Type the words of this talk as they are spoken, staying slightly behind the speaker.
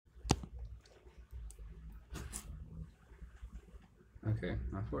Okay,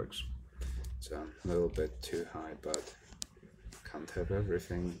 that works. It's a little bit too high, but can't have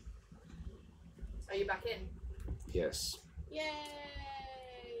everything. Are you back in? Yes. Yay!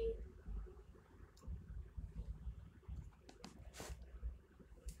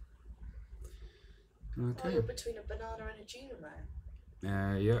 Okay. Oh, you're between a banana and a June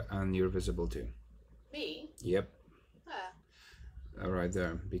there. Yeah, and you're visible too. Me? Yep. Where? Right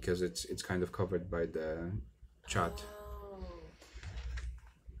there, because it's kind of covered by the chat. Oh.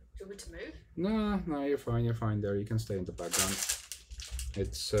 Do you want me to move? No, you're fine. You're fine there. You can stay in the background.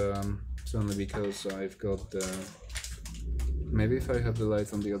 It's only because I've got the. Maybe if I have the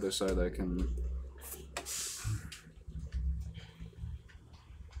light on the other side, I can.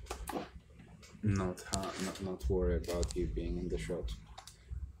 Not worry about you being in the shot.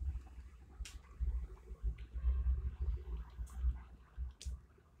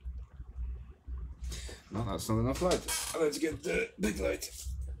 No, that's not enough light. Let's get the big light.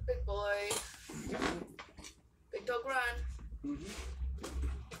 Big boy. Big dog run.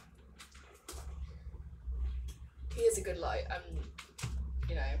 He is a good light. I'm,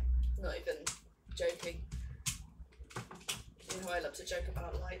 not even joking. You know, I love to joke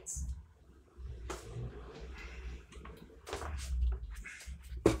about lights.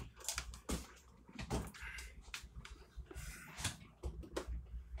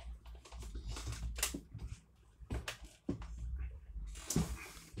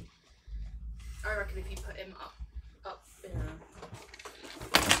 I reckon if you put him up,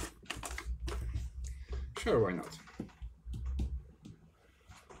 Sure, why not?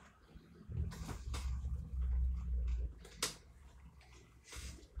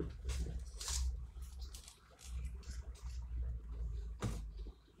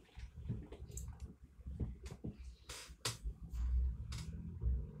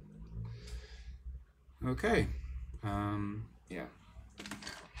 Okay. Yeah.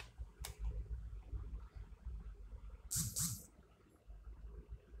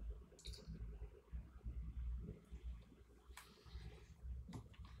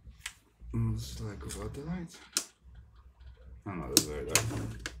 Looks like about the light. Oh no, that's very dark.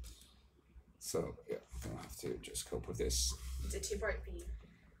 So yeah, I'll have to just cope with this. Is it too bright for you?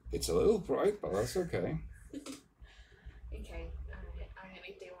 It's a little bright, but that's okay. Okay, I'm gonna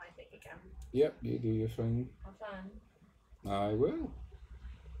do my thing again. Yep, you do your thing. Have fun. I will.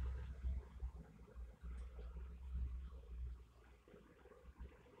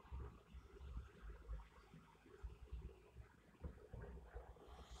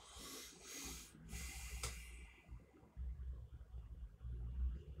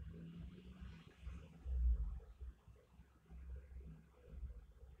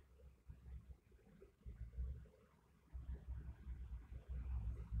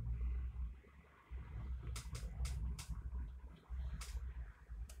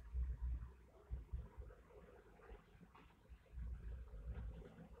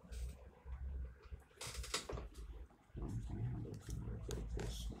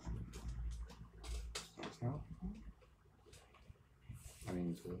 I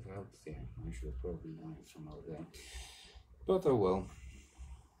mean, it would have helped, yeah. I should have probably done it from over there. But oh well.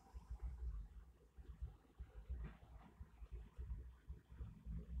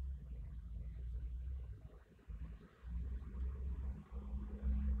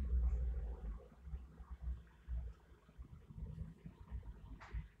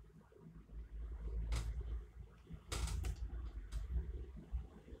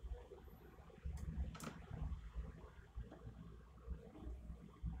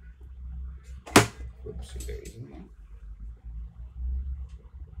 Whoopsie daisy.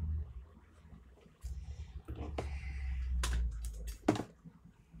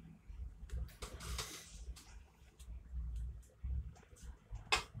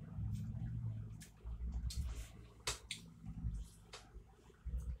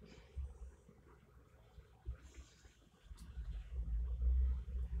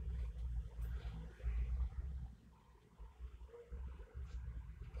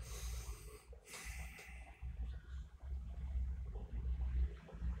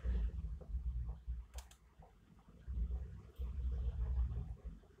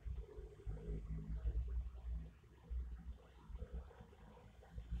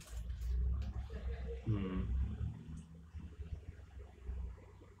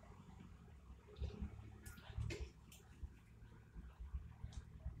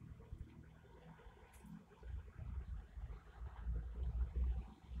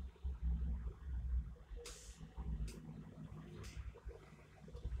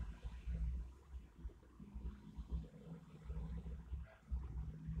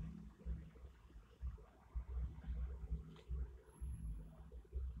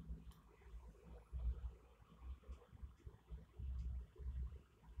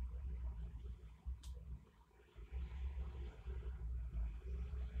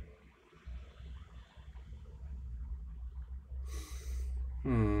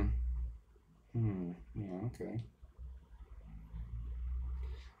 Hmm. Yeah. Okay.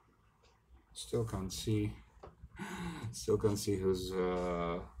 Still can't see. Still can't see who's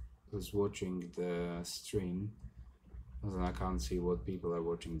watching the stream. And I can't see what people are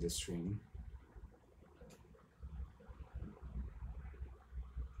watching the stream.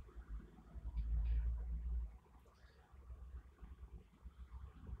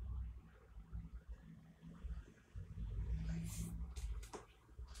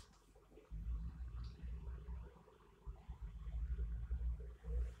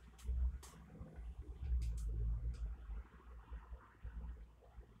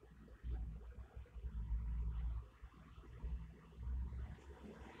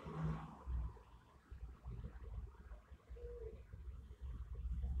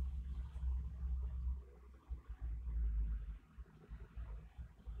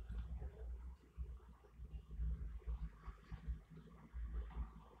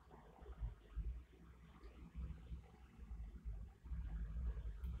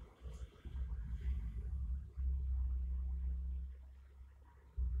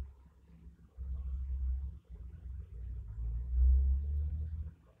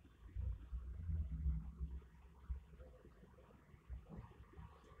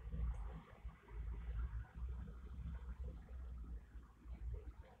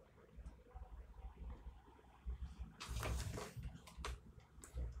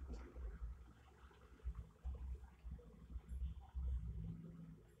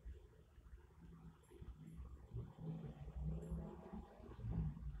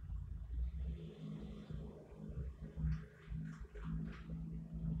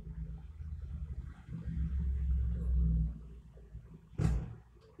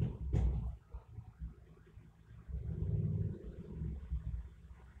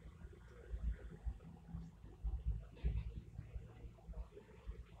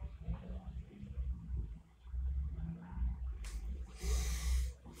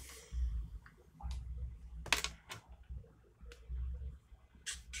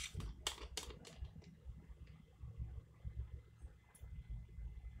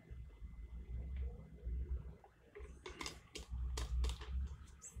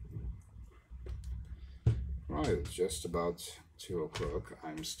 Right, it's just about 2 o'clock.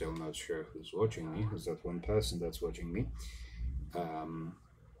 I'm still not sure who's watching me. Who's that one person that's watching me? Um,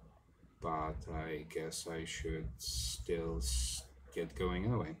 but I guess I should still get going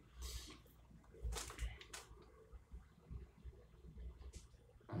anyway.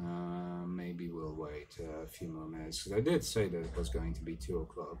 Maybe we'll wait a few more minutes because I did say that it was going to be 2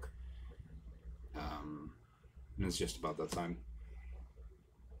 o'clock. And it's just about that time.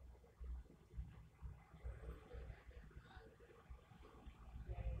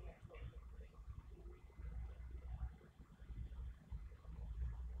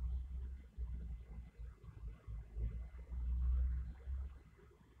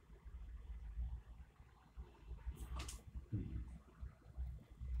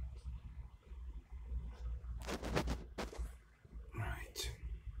 Right.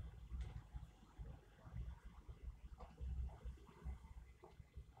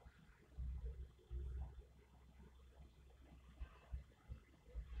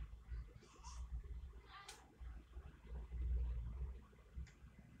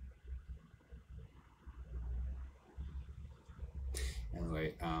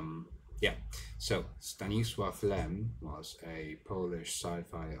 Anyway, yeah. So Stanisław Lem was a Polish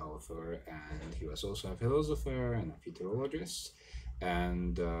sci-fi author, and he was also a philosopher and a futurologist,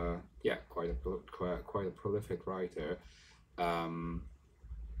 and yeah, quite a prolific writer. Um,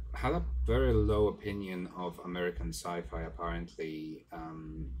 had a very low opinion of American sci-fi. Apparently,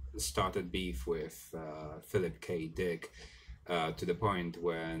 started beef with Philip K. Dick. To the point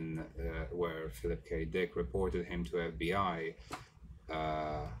where Philip K. Dick reported him to FBI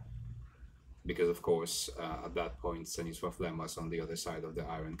uh, because, of course, at that point, Stanisław Lem was on the other side of the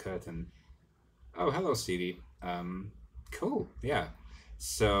Iron Curtain. Oh, hello, Stevie. Cool, yeah.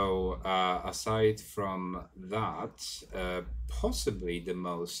 So, aside from that, possibly the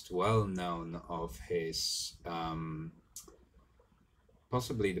most well-known of his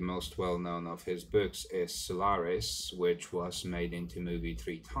books is Solaris, which was made into movie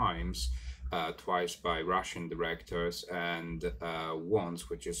 3 times, twice by Russian directors, and once,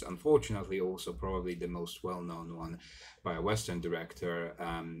 which is unfortunately also probably the most well-known one, by a Western director,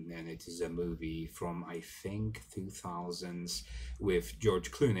 and it is a movie from, I think, 2000s with George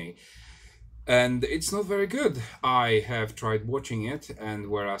Clooney. And it's not very good. I have tried watching it, and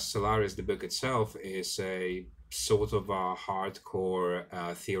whereas Solaris, the book itself, is a sort of a hardcore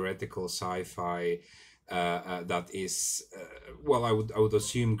theoretical sci-fi that is, well, I would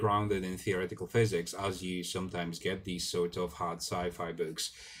assume grounded in theoretical physics, as you sometimes get these sort of hard sci-fi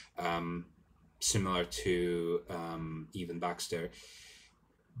books, similar to even Baxter.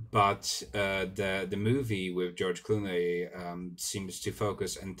 But the movie with George Clooney seems to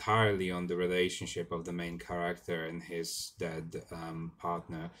focus entirely on the relationship of the main character and his dead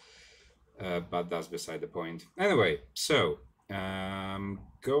partner. But that's beside the point. Anyway, so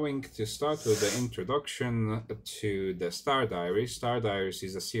going to start with the introduction to the Star Diaries. Star Diaries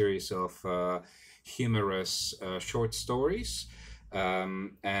is a series of humorous short stories. Yeah,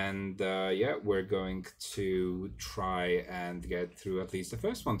 we're going to try and get through at least the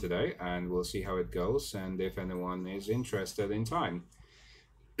first one today, and we'll see how it goes and if anyone is interested in time.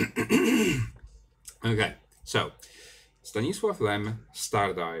 Okay, so Stanisław Lem,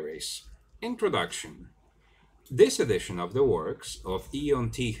 Star Diaries. Introduction. This edition of the works of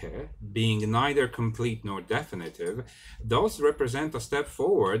Ion Tiche, being neither complete nor definitive, does represent a step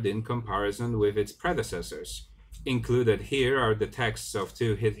forward in comparison with its predecessors. Included here are the texts of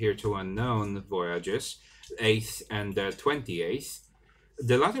two hitherto unknown voyages, 8th and 28th.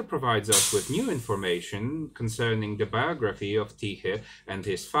 The latter provides us with new information concerning the biography of Tiche and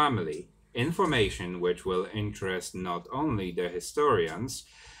his family, information which will interest not only the historians,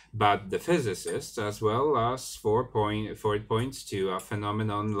 but the physicists, as well as for it points to a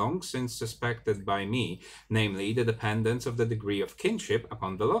phenomenon long since suspected by me, namely the dependence of the degree of kinship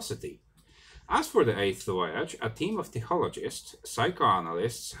upon velocity. As for the 8th voyage, a team of theologists,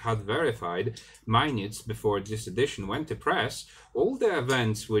 psychoanalysts had verified, minutes before this edition went to press, all the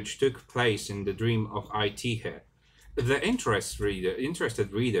events which took place in the dream of Tiche. The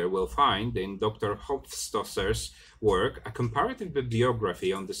interested reader will find in Dr. Hofstosser's work a comparative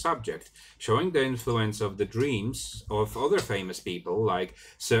bibliography on the subject, showing the influence of the dreams of other famous people like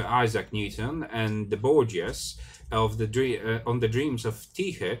Sir Isaac Newton and the Borgias on the dreams of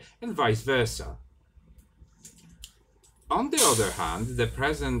Tiche and vice versa. On the other hand, the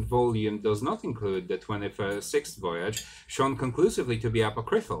present volume does not include the 26th voyage, shown conclusively to be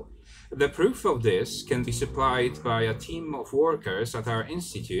apocryphal. The proof of this can be supplied by a team of workers at our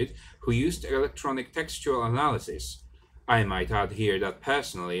institute who used electronic textual analysis. I might add here that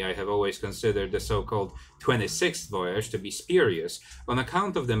personally I have always considered the so-called 26th voyage to be spurious on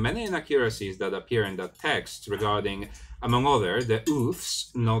account of the many inaccuracies that appear in that text regarding, among other, the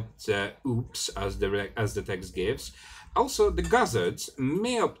oofs, not oops as the text gives, also the guzzards,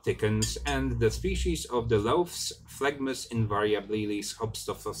 meopticons, and the species of the loaths phlegmus invariabilis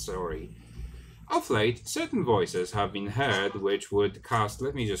hopstophosori. Of late, certain voices have been heard which would cast...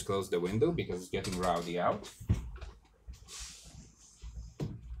 Let me just close the window because it's getting rowdy out.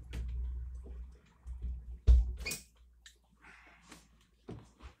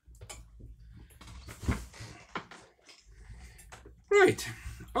 Right.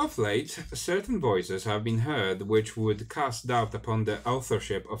 Of late, certain voices have been heard which would cast doubt upon the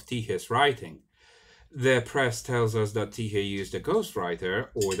authorship of Tiche's writing. The press tells us that Tiche used a ghostwriter,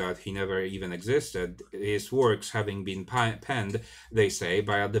 or that he never even existed, his works having been penned, they say,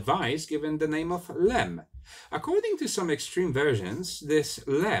 by a device given the name of Lem. According to some extreme versions, this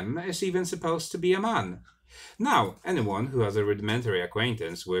Lem is even supposed to be a man. Now, anyone who has a rudimentary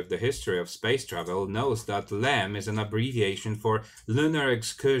acquaintance with the history of space travel knows that LEM is an abbreviation for Lunar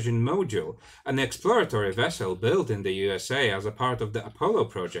Excursion Module, an exploratory vessel built in the USA as a part of the Apollo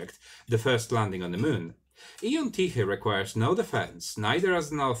project, the first landing on the moon. Ion Tiche requires no defense, neither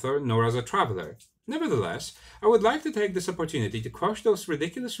as an author nor as a traveler. Nevertheless, I would like to take this opportunity to quash those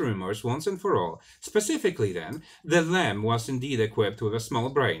ridiculous rumors once and for all. Specifically, then, the LEM was indeed equipped with a small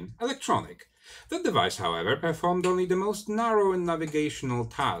brain, electronic. The device, however, performed only the most narrow navigational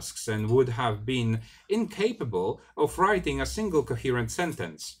tasks and would have been incapable of writing a single coherent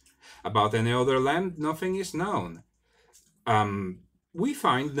sentence. About any other LEM, nothing is known. We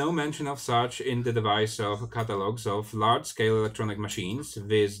find no mention of such in the device of catalogs of large-scale electronic machines,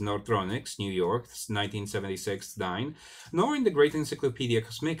 viz. Northronics, New York, 1976-9, nor in the Great Encyclopedia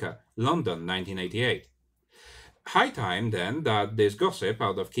Cosmica, London, 1988. High time, then, that this gossip,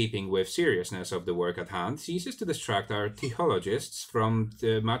 out of keeping with seriousness of the work at hand, ceases to distract our theologists from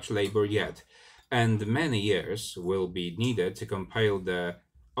much labor yet, and many years will be needed to compile the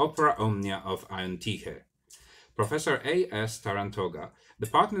Opera Omnia of Ion Tiche. Professor A.S. Tarantoga,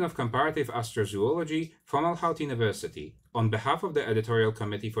 Department of Comparative Astrozoology, Fomalhaut University, on behalf of the Editorial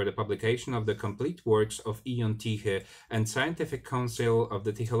Committee for the Publication of the Complete Works of Ion Tiche and Scientific Council of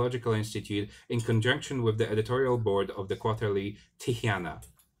the Theological Institute in conjunction with the Editorial Board of the Quarterly Tichiana.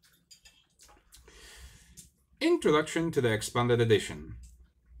 Introduction to the Expanded Edition.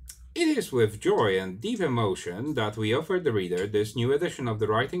 It is with joy and deep emotion that we offer the reader this new edition of the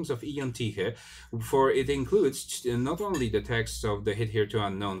writings of Ion Tige, for it includes not only the texts of the hitherto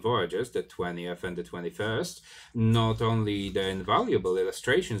unknown voyages, the 20th and the 21st, not only the invaluable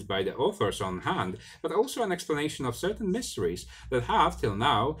illustrations by the authors on hand, but also an explanation of certain mysteries that have, till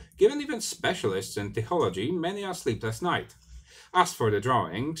now, given even specialists in theology many a sleepless night. As for the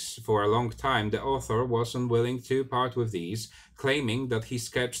drawings, for a long time the author was unwilling to part with these, claiming that he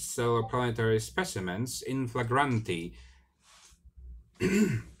sketched stellar planetary specimens in flagranti,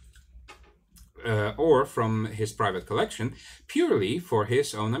 or from his private collection, purely for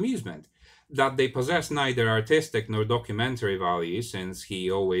his own amusement. That they possess neither artistic nor documentary value, since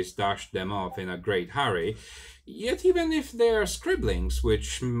he always dashed them off in a great hurry. Yet, even if they are scribblings,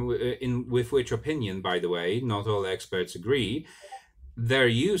 with which opinion, by the way, not all experts agree, their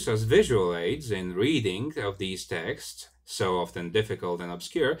use as visual aids in reading of these texts, so often difficult and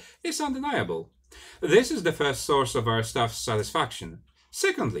obscure, is undeniable. This is the first source of our staff's satisfaction.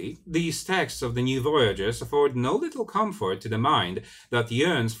 Secondly, these texts of the new voyages afford no little comfort to the mind that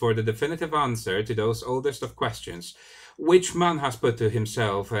yearns for the definitive answer to those oldest of questions, which man has put to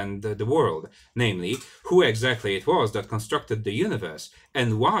himself and the world, namely, who exactly it was that constructed the universe,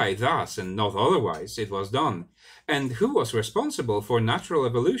 and why thus and not otherwise it was done, and who was responsible for natural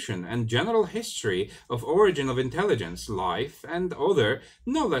evolution and general history of origin of intelligence, life, and other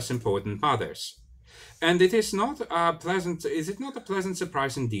no less important matters. And is it not a pleasant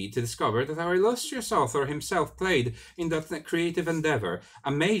surprise indeed to discover that our illustrious author himself played in that creative endeavor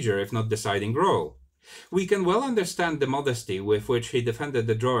a major, if not deciding, role? We can well understand the modesty with which he defended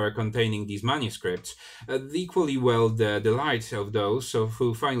the drawer containing these manuscripts, equally well the delight of those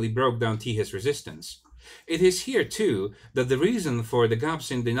who finally broke down Tihe's resistance. It is here, too, that the reason for the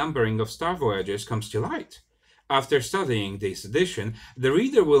gaps in the numbering of star voyages comes to light. After studying this edition, the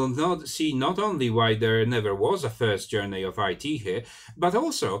reader will not see not only why there never was a first journey of IT here, but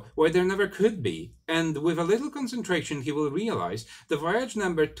also why there never could be, and with a little concentration he will realize the voyage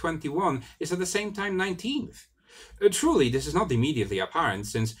number 21 is at the same time 19th. Truly, this is not immediately apparent,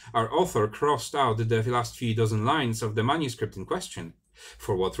 since our author crossed out the last few dozen lines of the manuscript in question.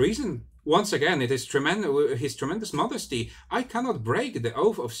 For what reason? Once again, it is his tremendous modesty. I cannot break the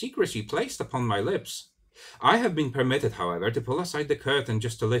oath of secrecy placed upon my lips. I have been permitted, however, to pull aside the curtain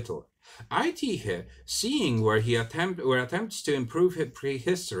just a little. It, seeing where attempts to improve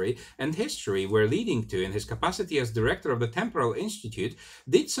prehistory and history were leading to in his capacity as director of the Temporal Institute,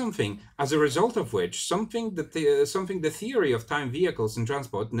 did something as a result of which something the theory of time vehicles and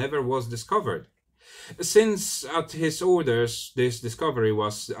transport never was discovered. Since at his orders this discovery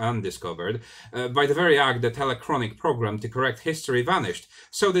was undiscovered, by the very act the telechronic program to correct history vanished,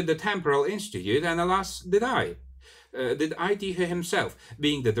 so did the Temporal Institute, and alas, did I. Did IT himself,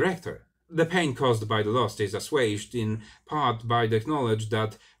 being the director. The pain caused by the loss is assuaged in part by the knowledge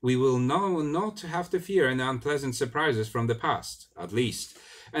that we will now not have to fear any unpleasant surprises from the past, at least,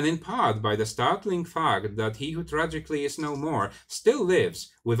 and in part by the startling fact that he who tragically is no more still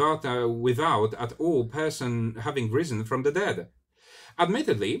lives without at all person having risen from the dead.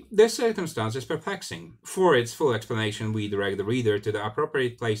 Admittedly, this circumstance is perplexing. For its full explanation, we direct the reader to the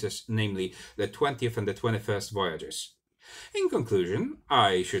appropriate places, namely the 20th and the 21st voyages. In conclusion,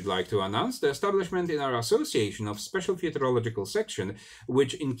 I should like to announce the establishment in our association of special futurological section,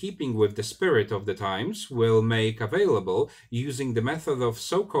 which, in keeping with the spirit of the times, will make available, using the method of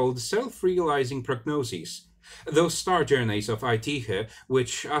so-called self-realizing prognoses, those star journeys of Itihe,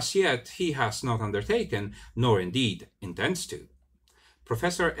 which as yet he has not undertaken, nor indeed intends to.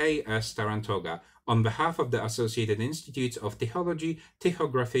 Professor A. S. Tarantoga, on behalf of the Associated Institutes of Theology,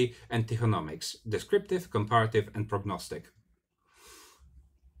 Tihography, and Tihonomics, Descriptive, Comparative, and Prognostic.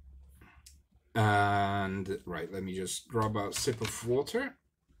 And, right, let me just grab a sip of water.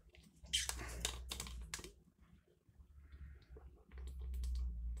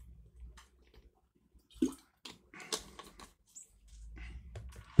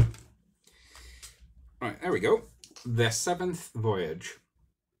 Right, there we go. The 7th voyage.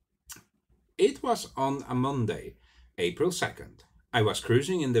 It was on a Monday, April 2nd. I was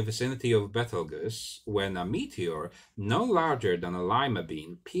cruising in the vicinity of Betelgeuse when a meteor no larger than a lima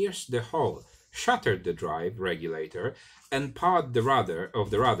bean pierced the hull, shattered the drive regulator, and parred the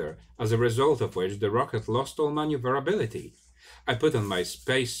rudder, as a result of which the rocket lost all maneuverability. I put on my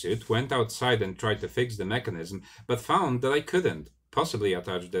spacesuit, went outside and tried to fix the mechanism, but found that I couldn't. Possibly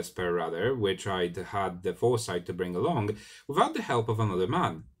attach the spare rudder, which I'd had the foresight to bring along, without the help of another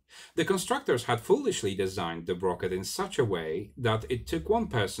man. The constructors had foolishly designed the rocket in such a way that it took one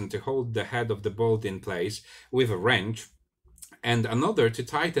person to hold the head of the bolt in place with a wrench, and another to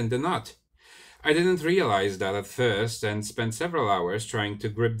tighten the nut. I didn't realize that at first and spent several hours trying to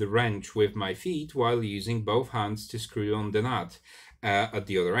grip the wrench with my feet while using both hands to screw on the nut at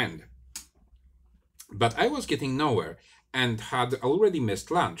the other end. But I was getting nowhere and had already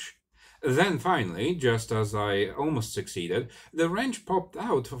missed lunch. Then finally, just as I almost succeeded, the wrench popped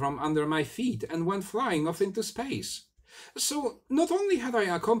out from under my feet and went flying off into space. So not only had I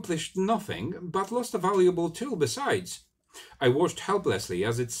accomplished nothing, but lost a valuable tool besides. I watched helplessly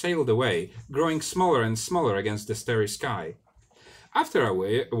as it sailed away, growing smaller and smaller against the starry sky. After a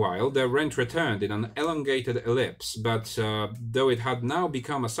while, the wrench returned in an elongated ellipse, but though it had now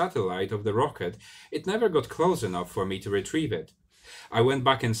become a satellite of the rocket, it never got close enough for me to retrieve it. I went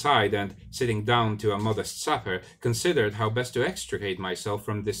back inside and, sitting down to a modest supper, considered how best to extricate myself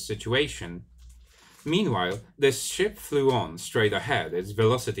from this situation. Meanwhile, the ship flew on straight ahead, its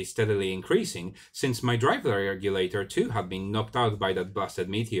velocity steadily increasing, since my drive regulator too had been knocked out by that blasted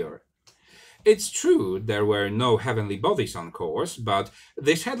meteor. It's true there were no heavenly bodies on course, but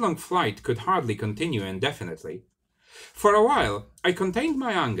this headlong flight could hardly continue indefinitely. For a while, I contained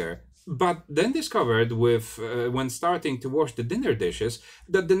my anger, but then discovered, when starting to wash the dinner dishes,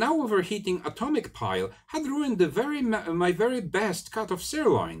 that the now overheating atomic pile had ruined my very best cut of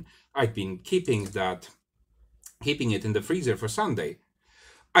sirloin. I'd been keeping it in the freezer for Sunday.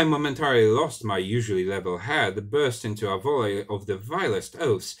 I momentarily lost my usually level head, burst into a volley of the vilest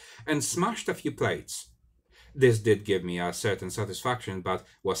oaths, and smashed a few plates. This did give me a certain satisfaction, but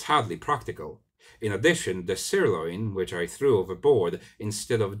was hardly practical. In addition, the sirloin, which I threw overboard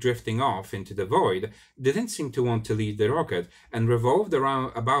instead of drifting off into the void, didn't seem to want to leave the rocket, and revolved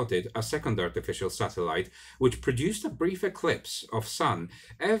around about it a second artificial satellite, which produced a brief eclipse of sun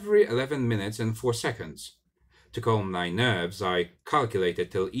every 11 minutes and 4 seconds. To calm my nerves, I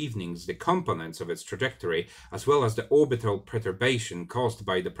calculated till evenings the components of its trajectory, as well as the orbital perturbation caused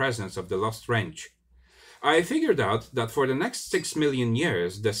by the presence of the lost wrench. I figured out that for the next 6 million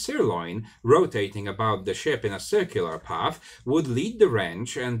years, the sirloin, rotating about the ship in a circular path, would lead the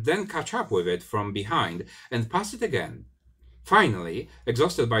wrench and then catch up with it from behind and pass it again. Finally,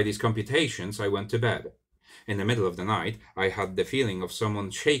 exhausted by these computations, I went to bed. In the middle of the night, I had the feeling of someone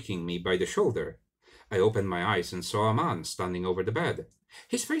shaking me by the shoulder. I opened my eyes and saw a man standing over the bed.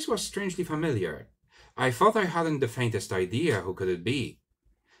 His face was strangely familiar. I thought I hadn't the faintest idea who could it be.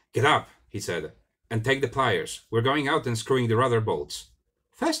 "Get up," he said, "and take the pliers. We're going out and screwing the rudder bolts."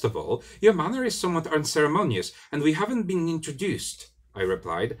 "First of all, your manner is somewhat unceremonious, and we haven't been introduced," I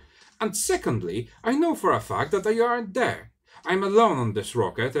replied. "And secondly, I know for a fact that you aren't there. I'm alone on this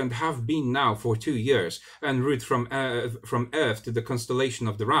rocket and have been now for 2 years, en route from Earth to the constellation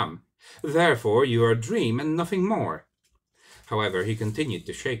of the Ram. Therefore, you are a dream and nothing more." However, he continued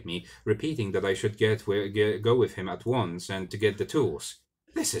to shake me, repeating that I should go with him at once and to get the tools.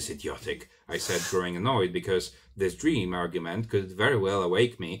 "This is idiotic," I said, growing annoyed, because this dream argument could very well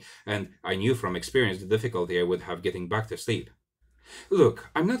awake me, and I knew from experience the difficulty I would have getting back to sleep. "Look,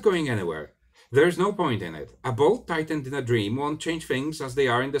 I'm not going anywhere. There's no point in it. A bolt tightened in a dream won't change things as they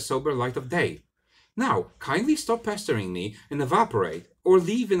are in the sober light of day. Now, kindly stop pestering me and evaporate, or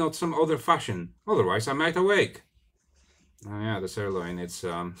leave in some other fashion. Otherwise, I might awake." Oh yeah, the sirloin, it's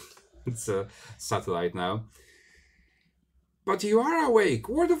it's a satellite now. "But you are awake,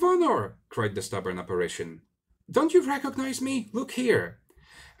 word of honor!" cried the stubborn apparition. "Don't you recognize me? Look here."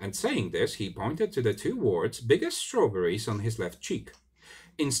 And saying this, he pointed to the 2 warts, big as strawberries, on his left cheek.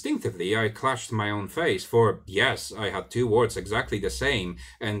 Instinctively, I clashed my own face, for yes, I had 2 warts exactly the same,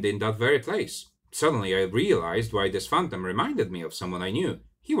 and in that very place. Suddenly I realized why this phantom reminded me of someone I knew.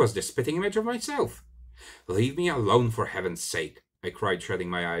 He was the spitting image of myself. "Leave me alone, for heaven's sake," I cried, shutting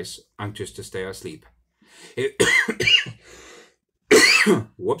my eyes, anxious to stay asleep.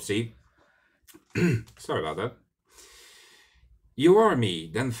 Whoopsie. Sorry about that. "You are me,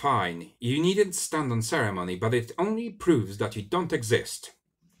 then fine. You needn't stand on ceremony, but it only proves that you don't exist."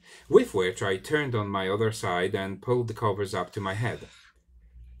 With which I turned on my other side and pulled the covers up to my head.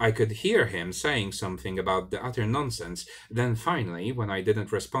 I could hear him saying something about the utter nonsense. Then finally, when I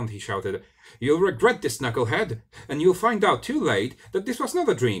didn't respond, he shouted, "You'll regret this, knucklehead, and you'll find out too late that this was not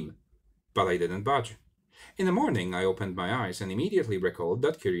a dream." But I didn't budge. In the morning, I opened my eyes and immediately recalled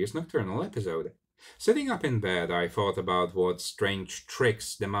that curious nocturnal episode. Sitting up in bed, I thought about what strange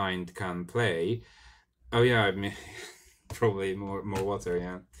tricks the mind can play. Oh yeah, I mean, probably more water,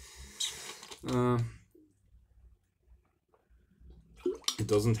 yeah. It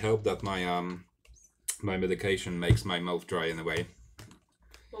doesn't help that my medication makes my mouth dry in a way.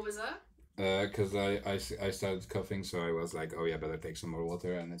 What was that? Because I started coughing, so I was like, oh yeah, better take some more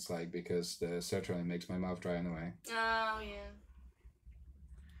water, and it's like, because the sertraline makes my mouth dry in a way. Oh, yeah.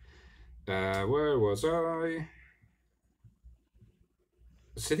 Where was I?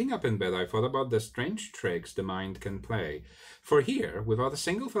 Sitting up in bed, I thought about the strange tricks the mind can play. For here, without a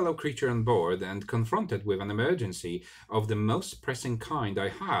single fellow creature on board, and confronted with an emergency of the most pressing kind, I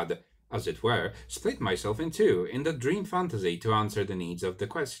had, as it were, split myself in two in the dream fantasy to answer the needs of the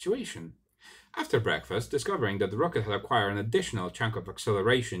situation. After breakfast, discovering that the rocket had acquired an additional chunk of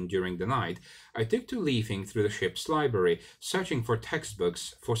acceleration during the night, I took to leafing through the ship's library, searching for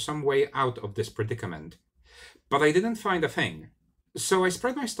textbooks for some way out of this predicament. But I didn't find a thing. So I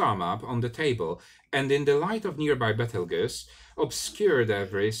spread my star map on the table, and in the light of nearby Betelgeuse, obscured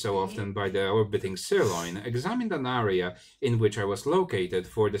every so often by the orbiting sirloin, examined an area in which I was located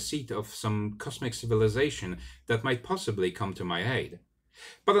for the seat of some cosmic civilization that might possibly come to my aid.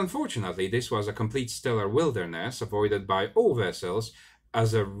 But unfortunately, this was a complete stellar wilderness, avoided by all vessels,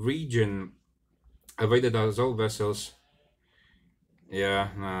 as a region avoided as all vessels. Yeah,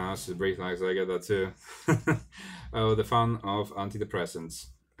 no, that's the reflex. I get that too. Oh, the fun of antidepressants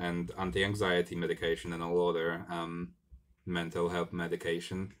and anti-anxiety medication and all other mental health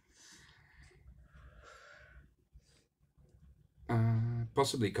medication.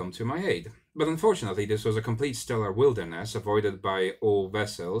 Possibly come to my aid. But unfortunately, this was a complete stellar wilderness, avoided by all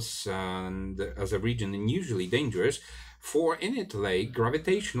vessels, and as a region unusually dangerous, for in it lay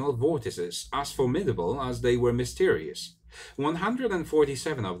gravitational vortices, as formidable as they were mysterious.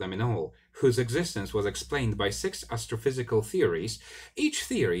 147 of them in all, whose existence was explained by 6 astrophysical theories, each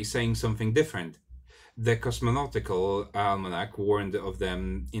theory saying something different. The Cosmonautical Almanac warned of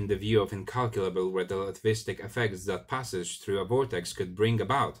them in the view of incalculable relativistic effects that passage through a vortex could bring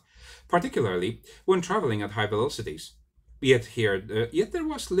about, particularly when traveling at high velocities. Yet there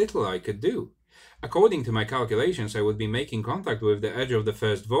was little I could do. According to my calculations, I would be making contact with the edge of the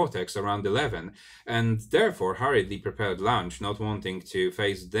first vortex around 11, and therefore hurriedly prepared lunch, not wanting to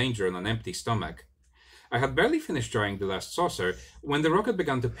face danger on an empty stomach. I had barely finished drying the last saucer when the rocket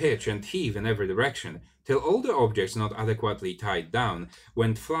began to pitch and heave in every direction, till all the objects not adequately tied down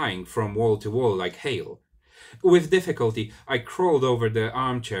went flying from wall to wall like hail. With difficulty, I crawled over the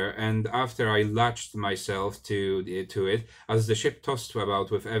armchair, and after I latched myself to it as the ship tossed about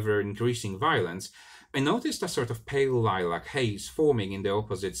with ever-increasing violence, I noticed a sort of pale lilac haze forming in the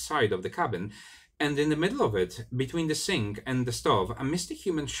opposite side of the cabin, and in the middle of it, between the sink and the stove, a misty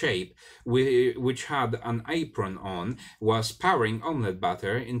human shape, which had an apron on, was pouring omelette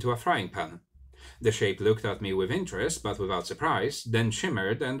batter into a frying pan. The shape looked at me with interest, but without surprise, then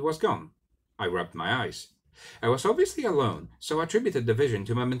shimmered and was gone. I rubbed my eyes. I was obviously alone, so attributed the vision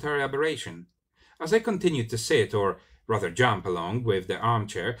to momentary aberration. As I continued to sit, or rather jump along with the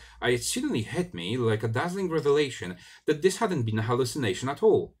armchair, it suddenly hit me, like a dazzling revelation, that this hadn't been a hallucination at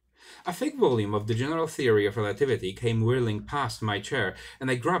all. A thick volume of the general theory of relativity came whirling past my chair,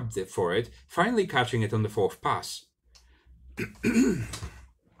 and I grabbed for it, finally catching it on the 4th pass.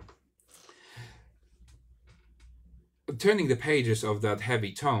 Turning the pages of that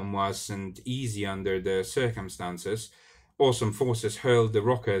heavy tome wasn't easy under the circumstances. Awesome forces hurled the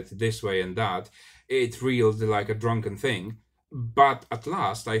rocket this way and that. It reeled like a drunken thing. But at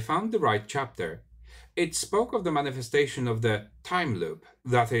last I found the right chapter. It spoke of the manifestation of the time loop,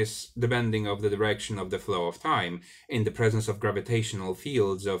 that is, the bending of the direction of the flow of time, in the presence of gravitational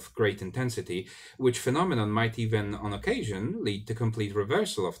fields of great intensity, which phenomenon might even on occasion lead to complete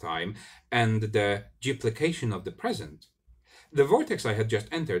reversal of time and the duplication of the present. The vortex I had just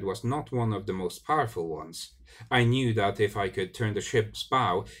entered was not one of the most powerful ones. I knew that if I could turn the ship's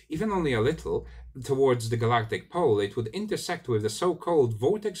bow, even only a little, towards the galactic pole, it would intersect with the so-called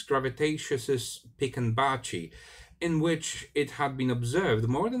vortex gravitatus Pickenbachi, in which it had been observed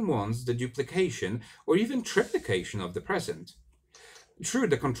more than once the duplication or even triplication of the present. True,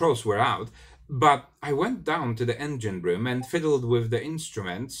 the controls were out, but I went down to the engine room and fiddled with the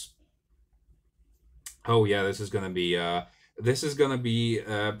instruments. Oh yeah, this is gonna be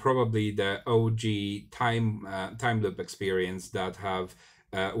probably the OG time loop experience that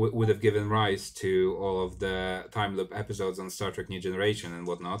would have given rise to all of the time loop episodes on Star Trek New Generation and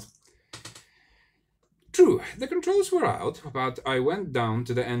whatnot. True, the controls were out, but I went down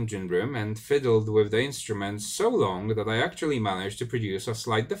to the engine room and fiddled with the instruments so long that I actually managed to produce a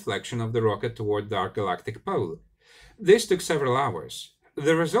slight deflection of the rocket toward our galactic pole. This took several hours.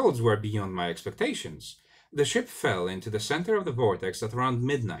 The results were beyond my expectations. The ship fell into the center of the vortex at around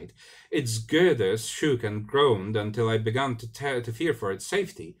midnight. Its girders shook and groaned until I began to fear for its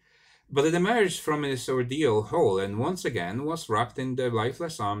safety. But it emerged from its ordeal whole and once again was wrapped in the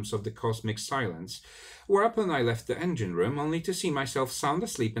lifeless arms of the cosmic silence, whereupon I left the engine room only to see myself sound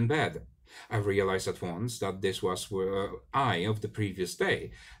asleep in bed. I realized at once that this was I of the previous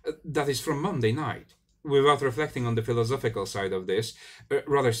day, that is from Monday night. Without reflecting on the philosophical side of this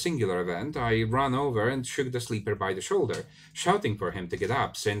rather singular event, I ran over and shook the sleeper by the shoulder, shouting for him to get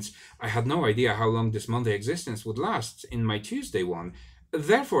up, since I had no idea how long this Monday existence would last in my Tuesday one.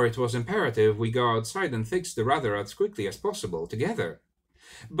 Therefore, it was imperative we go outside and fix the rudder as quickly as possible, together.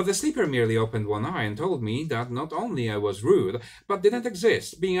 But the sleeper merely opened one eye and told me that not only I was rude, but didn't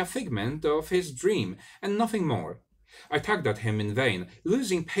exist, being a figment of his dream, and nothing more. I tugged at him in vain,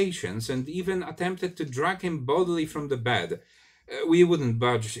 losing patience, and even attempted to drag him bodily from the bed. We wouldn't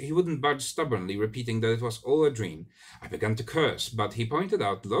budge. He wouldn't budge, stubbornly repeating that it was all a dream. I began to curse, but he pointed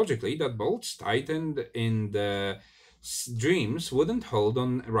out logically that bolts tightened in the dreams wouldn't hold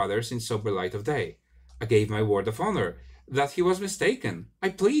on rudders in sober light of day. I gave my word of honor that he was mistaken. I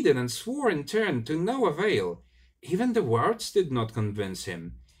pleaded and swore in turn, to no avail. Even the words did not convince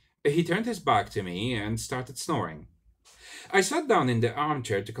him. He turned his back to me and started snoring. I sat down in the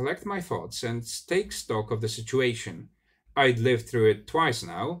armchair to collect my thoughts and take stock of the situation. I'd lived through it twice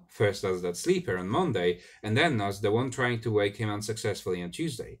now, first as that sleeper on Monday, and then as the one trying to wake him unsuccessfully on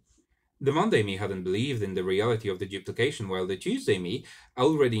Tuesday. The Monday me hadn't believed in the reality of the duplication, while the Tuesday me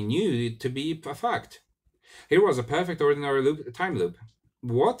already knew it to be a fact. Here was a perfect ordinary time loop.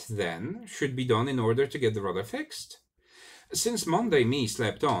 What, then, should be done in order to get the rudder fixed? Since Monday me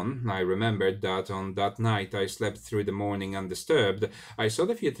slept on, I remembered that on that night I slept through the morning undisturbed. I saw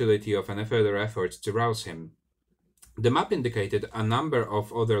the futility of any further efforts to rouse him. The map indicated a number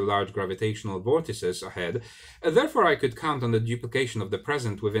of other large gravitational vortices ahead, therefore I could count on the duplication of the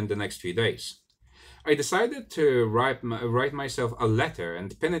present within the next few days. I decided to write myself a letter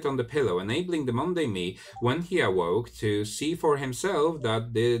and pin it on the pillow, enabling the Monday me, when he awoke, to see for himself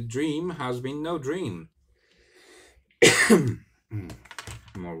that the dream has been no dream.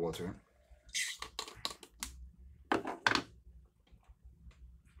 More water.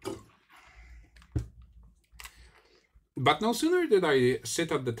 But no sooner did I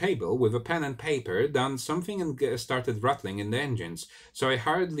sit at the table with a pen and paper than something started rattling in the engines, so I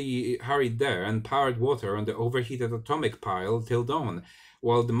hurried there and poured water on the overheated atomic pile till dawn,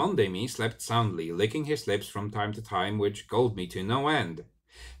 while the Monday me slept soundly, licking his lips from time to time, which galled me to no end.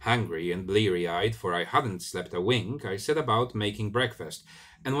 Hungry and bleary-eyed, for I hadn't slept a wink, I set about making breakfast,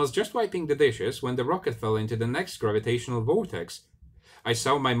 and was just wiping the dishes when the rocket fell into the next gravitational vortex. I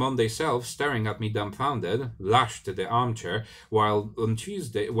saw my Monday self staring at me dumbfounded, lashed to the armchair, while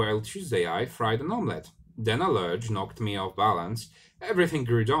Tuesday I fried an omelette. Then a lurch knocked me off balance. Everything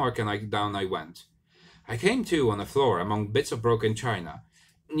grew dark, and down I went. I came to on the floor among bits of broken china.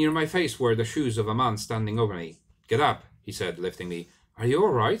 Near my face were the shoes of a man standing over me. "Get up," he said, lifting me. "Are you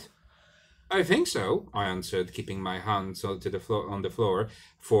all right?" "I think so," I answered, keeping my hands on the floor,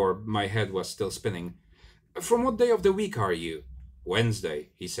 for my head was still spinning. "From what day of the week are you?"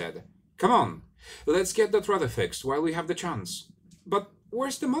 "Wednesday," he said. "Come on, let's get that rudder fixed while we have the chance." "But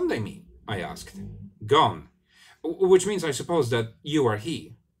where's the Monday me?" I asked. "Gone. Which means, I suppose, that you are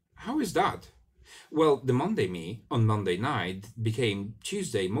he." "How is that?" "Well, the Monday me, on Monday night, became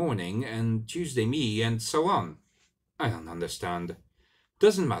Tuesday morning, and Tuesday me, and so on." "I don't understand."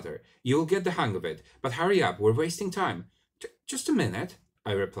 "Doesn't matter. You'll get the hang of it. But hurry up, we're wasting time." Just a minute,"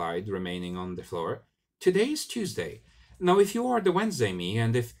 I replied, remaining on the floor. "Today is Tuesday. Now, if you are the Wednesday me,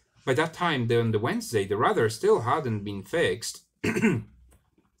 and if by that time on the Wednesday the rudder still hadn't been fixed,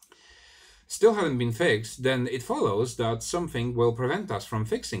 then it follows that something will prevent us from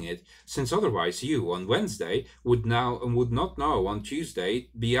fixing it, since otherwise you, on Wednesday, would not know on Tuesday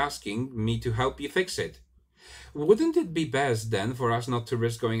be asking me to help you fix it. Wouldn't it be best, then, for us not to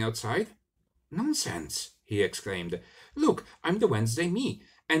risk going outside?" "Nonsense!" he exclaimed. "Look, I'm the Wednesday me,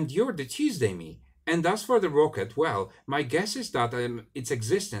 and you're the Tuesday me. And as for the rocket, well, my guess is that its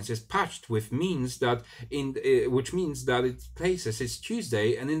existence is patched with means that which means that in places it's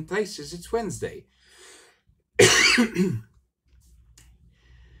Tuesday and in places it's Wednesday."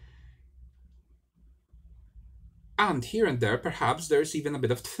 "And here and there, perhaps, there's even a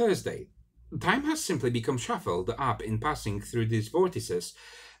bit of Thursday. Time has simply become shuffled up in passing through these vortices.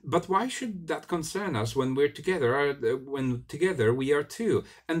 But why should that concern us when together we are two,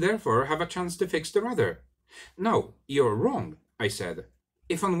 and therefore have a chance to fix the rudder?" "No, you're wrong," I said.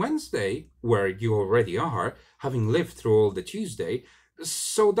 "If on Wednesday, where you already are, having lived through all the Tuesday,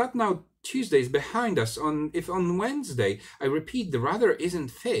 so that now Tuesday's behind us, if on Wednesday, I repeat, the rudder isn't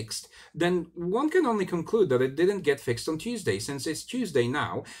fixed, then one can only conclude that it didn't get fixed on Tuesday, since it's Tuesday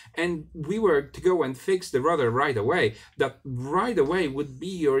now, and we were to go and fix the rudder right away. That right away would be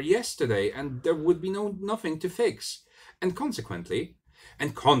your yesterday, and there would be nothing to fix. And consequently,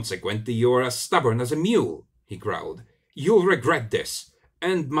 And consequently you're as stubborn as a mule, he growled. You'll regret this.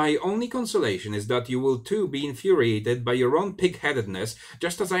 And my only consolation is that you will too be infuriated by your own pig-headedness,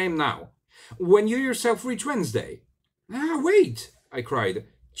 just as I am now. When you yourself reach Wednesday. Ah, wait, I cried.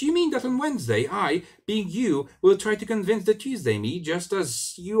 Do you mean that on Wednesday I, being you, will try to convince the Tuesday me, just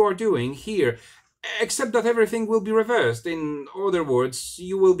as you are doing here, except that everything will be reversed. In other words,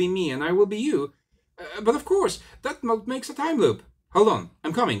 you will be me and I will be you. But of course, that makes a time loop. Hold on,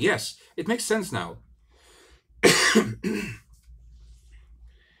 I'm coming, yes. It makes sense now.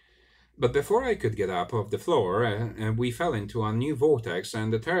 But before I could get up off the floor, we fell into a new vortex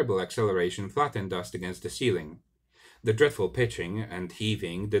and a terrible acceleration flattened us against the ceiling. The dreadful pitching and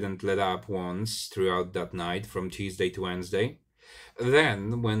heaving didn't let up once throughout that night from Tuesday to Wednesday.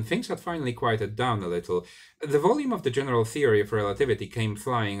 Then, when things had finally quieted down a little, the volume of the general theory of relativity came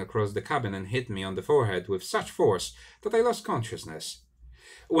flying across the cabin and hit me on the forehead with such force that I lost consciousness.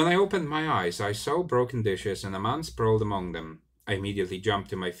 When I opened my eyes, I saw broken dishes and a man sprawled among them. I immediately jumped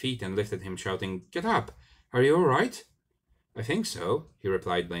to my feet and lifted him, shouting, "Get up! Are you all right?" "I think so," he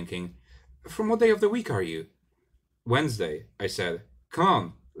replied, blinking. "From what day of the week are you?" "Wednesday," I said. "Come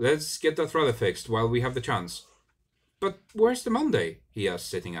on, let's get that rudder fixed while we have the chance." "But where's the Monday?" he asked,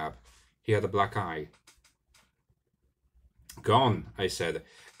 sitting up. He had a black eye. "Gone," I said,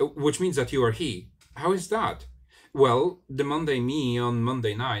 "which means that you are he. How is that?" "Well, the Monday me on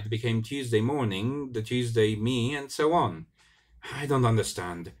Monday night became Tuesday morning, the Tuesday me, and so on." "I don't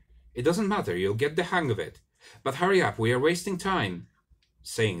understand." "It doesn't matter, you'll get the hang of it. But hurry up, we are wasting time."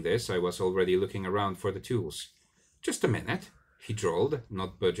 Saying this, I was already looking around for the tools. "Just a minute," he drawled,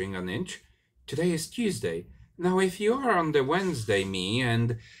 not budging an inch. "Today is Tuesday. Now if you are on the Wednesday me,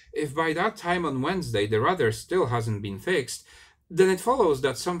 and if by that time on Wednesday the rudder still hasn't been fixed, then it follows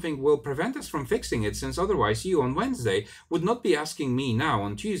that something will prevent us from fixing it, since otherwise you on Wednesday would not be asking me now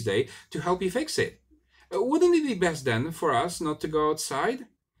on Tuesday to help you fix it. Wouldn't it be best then for us not to go outside?"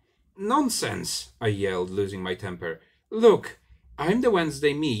 "Nonsense!" I yelled, losing my temper. "Look, I'm the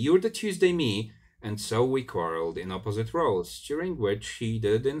Wednesday me, you're the Tuesday me." And so we quarrelled in opposite roles, during which he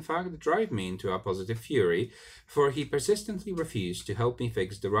did in fact drive me into a positive fury, for he persistently refused to help me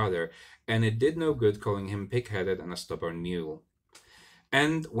fix the rudder, and it did no good calling him pig-headed and a stubborn mule.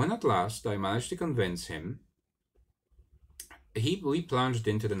 And when at last I managed to convince him, we plunged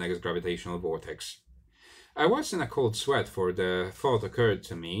into the next gravitational vortex. I was in a cold sweat, for the thought occurred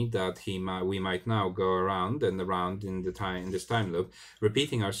to me that we might now go around and around in this time loop,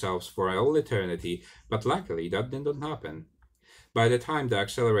 repeating ourselves for all eternity, but luckily that did not happen. By the time the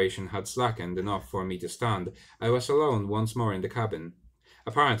acceleration had slackened enough for me to stand, I was alone once more in the cabin.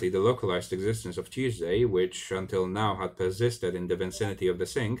 Apparently the localized existence of Tuesday, which until now had persisted in the vicinity of the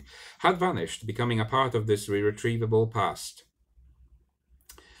sink, had vanished, becoming a part of this irretrievable past.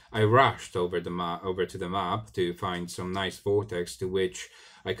 I rushed over to the map to find some nice vortex to which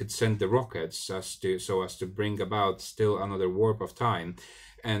I could send the rockets so as to bring about still another warp of time,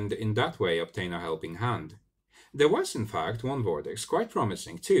 and in that way obtain a helping hand. There was, in fact, one vortex, quite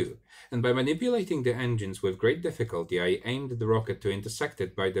promising too, and by manipulating the engines with great difficulty I aimed the rocket to intersect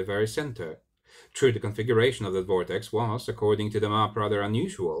it by the very center. True, the configuration of that vortex was, according to the map, rather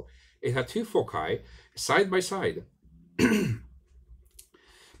unusual. It had two foci, side by side.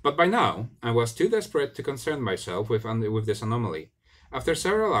 But by now, I was too desperate to concern myself with this anomaly. After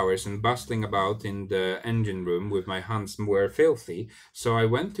several hours in bustling about in the engine room with my hands were filthy, so I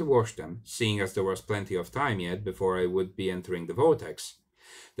went to wash them, seeing as there was plenty of time yet before I would be entering the vortex.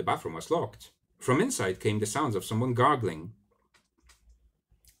 The bathroom was locked. From inside came the sounds of someone gargling.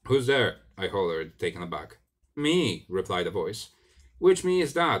 "Who's there?" I hollered, taken aback. "Me," replied a voice. "Which me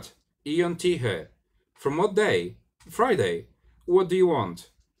is that?" "Ion Tihe." "From what day?" "Friday." "What do you want?"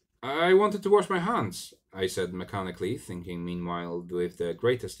 "I wanted to wash my hands," I said mechanically, thinking meanwhile with the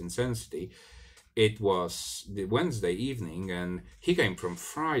greatest intensity. It was the Wednesday evening, and he came from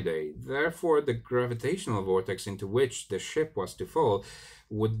Friday. Therefore, the gravitational vortex into which the ship was to fall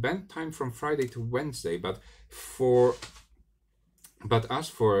would bend time from Friday to Wednesday. But as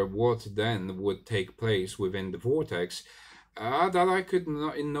for what then would take place within the vortex, that I could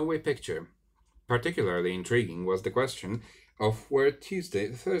in no way picture. Particularly intriguing was the question of where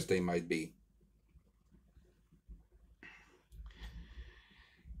Thursday might be.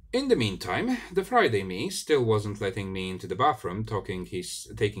 In the meantime, the Friday me still wasn't letting me into the bathroom, taking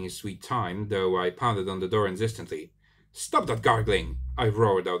his sweet time, though I pounded on the door insistently. "Stop that gargling!" I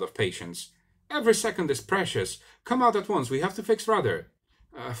roared out of patience. "Every second is precious. Come out at once, we have to fix rudder."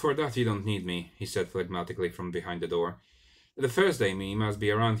 For that you don't need me," he said phlegmatically from behind the door. "The Thursday me must be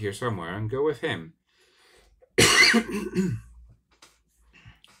around here somewhere, and go with him."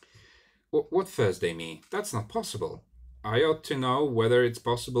 What Thursday me? That's not possible. I ought to know whether it's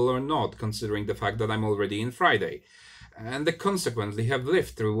possible or not, considering the fact that I'm already in Friday, and consequently have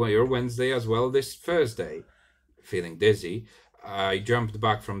lived through your Wednesday as well this Thursday. Feeling dizzy, I jumped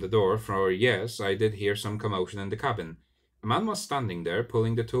back from the door, for yes, I did hear some commotion in the cabin. A man was standing there,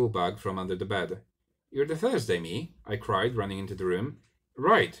 pulling the tool bag from under the bed. You're the Thursday me? I cried, running into the room.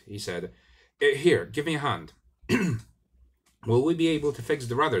 Right, he said. Here, give me a hand. Will we be able to fix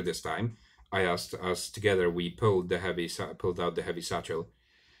the rudder this time? I asked as together we pulled out the heavy satchel.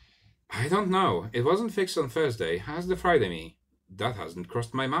 I don't know. It wasn't fixed on Thursday. Has the Friday me? That hasn't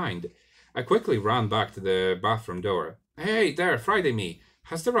crossed my mind. I quickly ran back to the bathroom door. Hey, there, Friday me.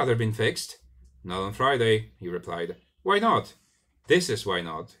 Has the rudder been fixed? Not on Friday, he replied. Why not? This is why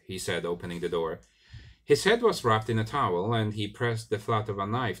not, he said, opening the door. His head was wrapped in a towel, and he pressed the flat of a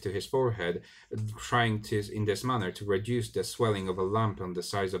knife to his forehead, trying in this manner to reduce the swelling of a lump on the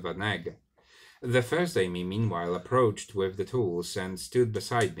size of an egg. The Thursday me, meanwhile, approached with the tools and stood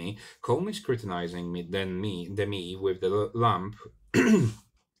beside me, calmly scrutinizing the me with the lump,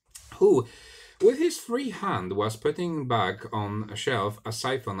 who, with his free hand, was putting back on a shelf a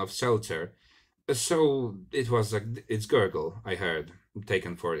siphon of seltzer. So it was its gurgle, I heard,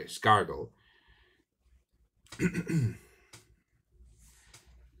 taken for his gargle.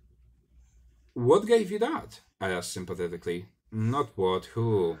 What gave you that? I asked sympathetically. Not what,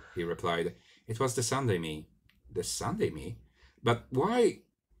 who, he replied. It was the Sunday me. The Sunday me? But why?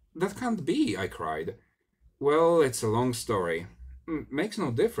 That can't be, I cried. Well, it's a long story. Makes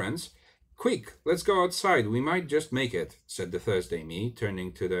no difference. Quick, let's go outside. We might just make it, said the Thursday me,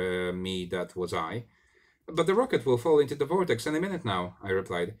 turning to the me that was I. But the rocket will fall into the vortex any minute now, I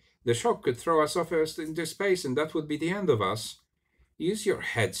replied. The shock could throw us off into space, and that would be the end of us. Use your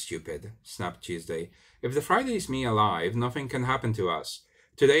head, stupid, snapped Tuesday. If the Friday is me alive, nothing can happen to us.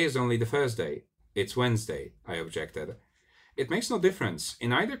 Today is only the Thursday. It's Wednesday, I objected. It makes no difference.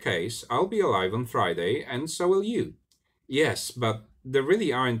 In either case, I'll be alive on Friday, and so will you. Yes, but there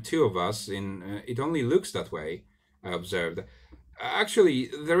really aren't two of us it only looks that way, I observed. Actually,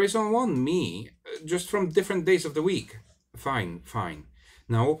 there is only one me, just from different days of the week. Fine, fine.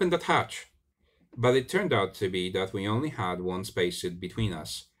 Now open that hatch. But it turned out to be that we only had one spacesuit between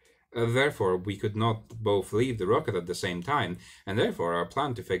us. Therefore, we could not both leave the rocket at the same time, and therefore our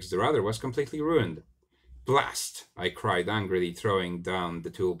plan to fix the rudder was completely ruined. Blast! I cried angrily, throwing down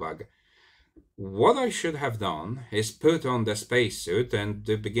the tool bag. What I should have done is put on the spacesuit and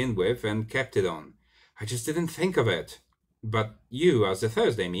to begin with and kept it on. I just didn't think of it. But you, as the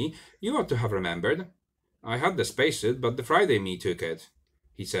Thursday me, you ought to have remembered. I had the spacesuit, but the Friday me took it,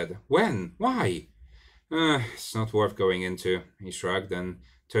 he said. When? Why? It's not worth going into, he shrugged, and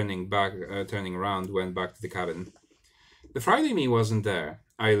turning around, went back to the cabin. The Friday me wasn't there.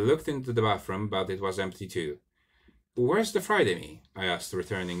 I looked into the bathroom, but it was empty too. Where's the Friday me? I asked,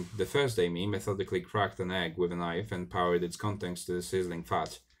 returning. The Thursday me methodically cracked an egg with a knife and poured its contents to the sizzling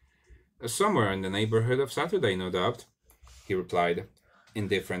fat. Somewhere in the neighborhood of Saturday, no doubt, he replied,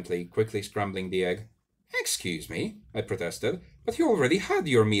 indifferently, quickly scrambling the egg. Excuse me, I protested, but you already had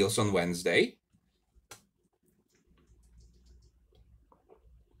your meals on Wednesday.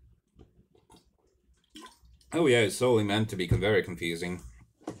 Oh yeah, it's only meant to be very confusing.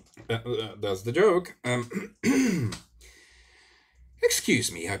 That's the joke.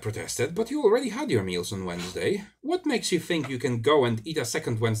 Excuse me, I protested, but you already had your meals on Wednesday. What makes you think you can go and eat a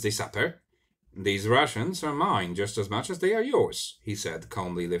second Wednesday supper? These rations are mine just as much as they are yours, he said,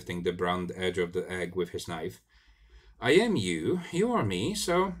 calmly lifting the browned edge of the egg with his knife. I am you, you are me,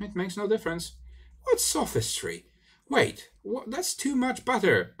 so it makes no difference. What sophistry! Wait, that's too much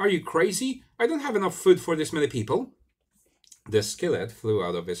butter. Are you crazy? I don't have enough food for this many people. The skillet flew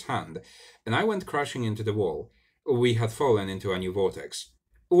out of his hand, and I went crashing into the wall. We had fallen into a new vortex.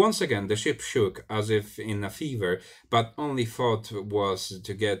 Once again the ship shook as if in a fever, but only thought was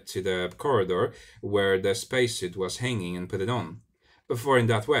to get to the corridor where the spacesuit was hanging and put it on. For in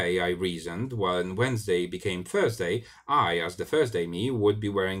that way, I reasoned, when Wednesday became Thursday, I, as the Thursday me, would be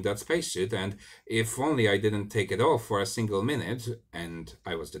wearing that spacesuit, and if only I didn't take it off for a single minute, and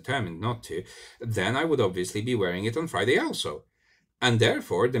I was determined not to, then I would obviously be wearing it on Friday also. And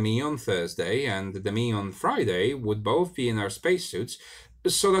therefore the me on Thursday and the me on Friday would both be in our spacesuits,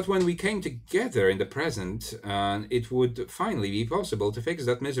 so that when we came together in the present, it would finally be possible to fix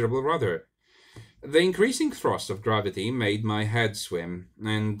that miserable rudder. The increasing thrust of gravity made my head swim,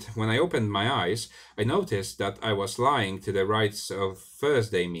 and when I opened my eyes, I noticed that I was lying to the right of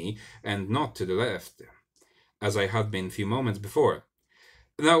Thursday me and not to the left, as I had been a few moments before.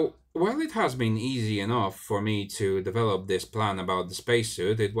 Now, while it has been easy enough for me to develop this plan about the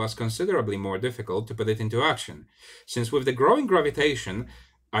spacesuit, it was considerably more difficult to put it into action, since with the growing gravitation,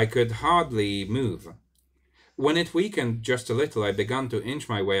 I could hardly move. When it weakened just a little, I began to inch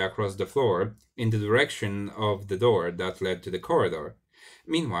my way across the floor in the direction of the door that led to the corridor.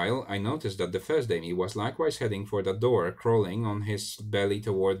 Meanwhile, I noticed that the Thursday me was likewise heading for the door, crawling on his belly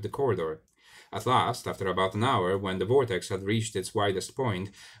toward the corridor. At last, after about an hour, when the vortex had reached its widest point,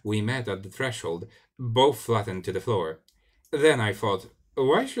 we met at the threshold, both flattened to the floor. Then I thought,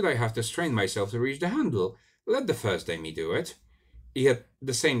 why should I have to strain myself to reach the handle? Let the Thursday me do it. Yet at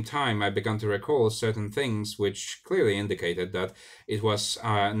the same time, I began to recall certain things which clearly indicated that it was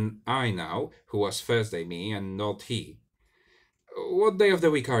I now who was Thursday me and not he. What day of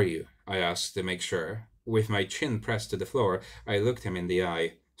the week are you? I asked to make sure. With my chin pressed to the floor, I looked him in the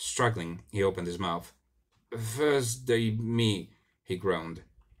eye. Struggling, he opened his mouth. Thursday me, he groaned.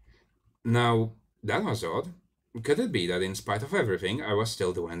 Now, that was odd. Could it be that in spite of everything, I was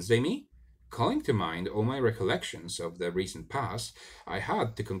still the Wednesday me? Calling to mind all my recollections of the recent past, I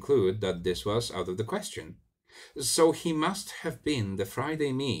had to conclude that this was out of the question. So he must have been the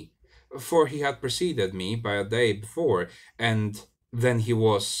Friday me, for he had preceded me by a day before, and then he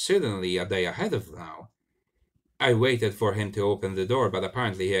was certainly a day ahead of now. I waited for him to open the door, but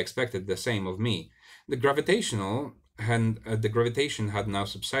apparently he expected the same of me. The gravitation had now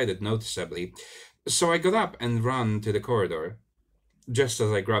subsided noticeably, so I got up and ran to the corridor. Just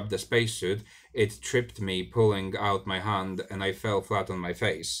as I grabbed the spacesuit, it tripped me, pulling out my hand, and I fell flat on my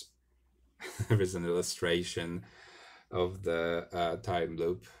face. There is an illustration of the time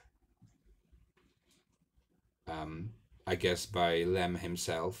loop. I guess by Lem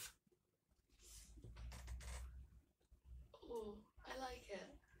himself. Oh, I like it.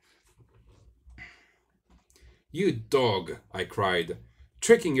 You dog, I cried.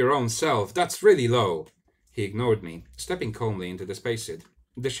 Tricking your own self, that's really low. He ignored me, stepping calmly into the spacesuit.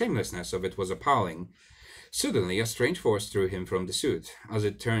 The shamelessness of it was appalling. Suddenly, a strange force drew him from the suit. As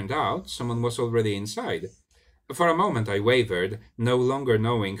it turned out, someone was already inside. For a moment I wavered, no longer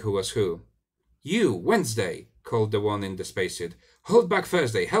knowing who was who. You, Wednesday, called the one in the spacesuit. Hold back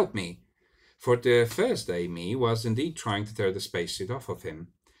Thursday, help me. For the Thursday me was indeed trying to tear the spacesuit off of him.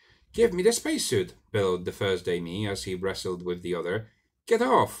 Give me the spacesuit, bellowed the Thursday me as he wrestled with the other. Get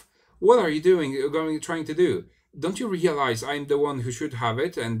off! What are you trying to do? Don't you realize I'm the one who should have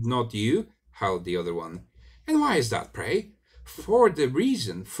it, and not you? Howled the other one. And why is that, pray? For the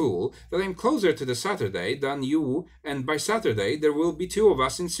reason, fool, that I'm closer to the Saturday than you, and by Saturday there will be two of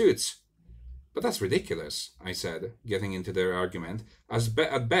us in suits. But that's ridiculous, I said, getting into their argument.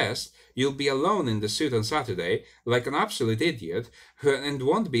 At best, you'll be alone in the suit on Saturday, like an absolute idiot, and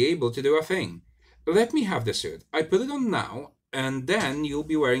won't be able to do a thing. Let me have the suit. I put it on now, and then you'll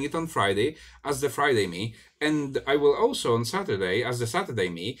be wearing it on Friday as the Friday me, and I will also on Saturday as the Saturday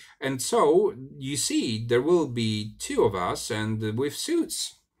me, and so, you see, there will be two of us, and with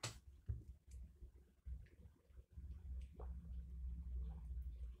suits.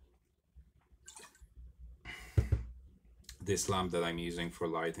 This lamp that I'm using for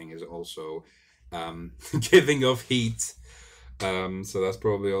lighting is also giving off heat, so that's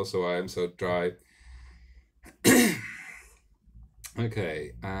probably also why I'm so dry.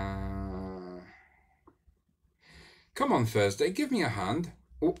 Okay. Come on, Thursday, give me a hand.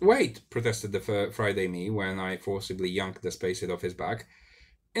 Wait, protested the Friday me when I forcibly yanked the spacesuit off his back.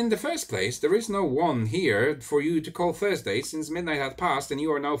 In the first place, there is no one here for you to call Thursday, since midnight had passed and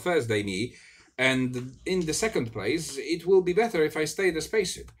you are now Thursday me. And in the second place, it will be better if I stay the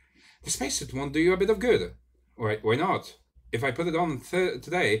spacesuit. The spacesuit won't do you a bit of good. Why not? If I put it on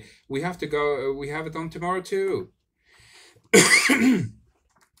today, we have it on tomorrow too.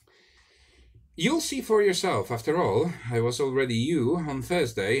 You'll see for yourself, after all. I was already you on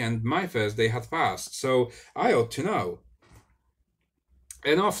Thursday, and my Thursday had passed, so I ought to know.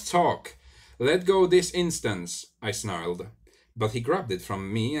 Enough talk. Let go this instant, I snarled. But he grabbed it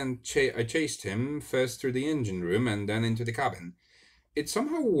from me, and I chased him first through the engine room and then into the cabin. It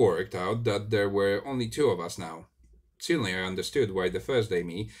somehow worked out that there were only two of us now. Suddenly I understood why the Thursday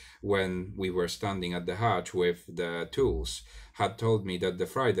me, when we were standing at the hatch with the tools, had told me that the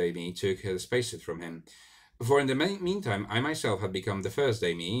Friday me took his spacesuit from him. For in the meantime, I myself had become the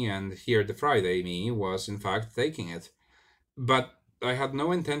Thursday me, and here the Friday me was in fact taking it. But I had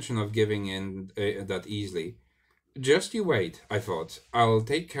no intention of giving in that easily. Just you wait, I thought. I'll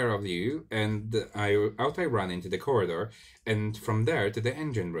take care of you, and out I ran into the corridor, and from there to the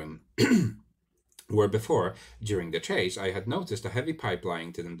engine room, where before, during the chase, I had noticed a heavy pipe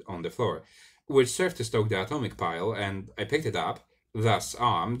lying on the floor, which served to stoke the atomic pile, and I picked it up, Thus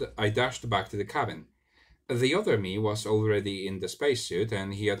armed, I dashed back to the cabin. The other me was already in the spacesuit,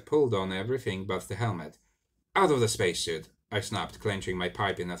 and he had pulled on everything but the helmet. Out of the spacesuit, I snapped, clenching my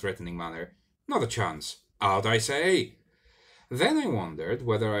pipe in a threatening manner. Not a chance. Out, I say! Then I wondered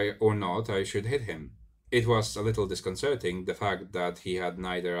whether or not I should hit him. It was a little disconcerting, the fact that he had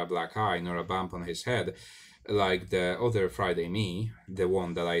neither a black eye nor a bump on his head, like the other Friday me, the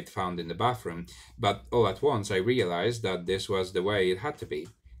one that I'd found in the bathroom, but all at once I realized that this was the way it had to be.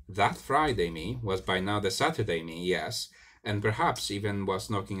 That Friday me was by now the Saturday me, yes, and perhaps even was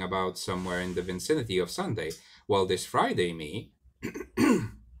knocking about somewhere in the vicinity of Sunday, while this Friday me,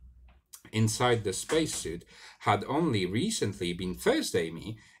 inside the spacesuit, had only recently been Thursday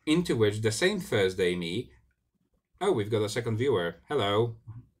me, into which the same Thursday me. Oh, we've got a second viewer. Hello.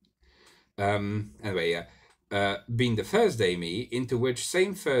 Anyway, yeah. Being the Thursday me, into which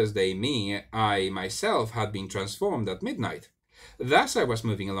same Thursday me, I myself had been transformed at midnight. Thus I was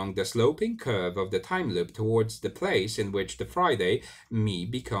moving along the sloping curve of the time loop towards the place in which the Friday me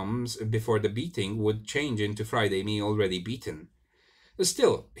becomes before the beating would change into Friday me already beaten.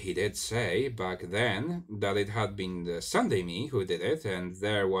 Still, he did say back then that it had been the Sunday me who did it, and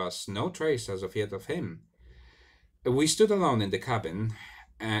there was no trace as of yet of him. We stood alone in the cabin,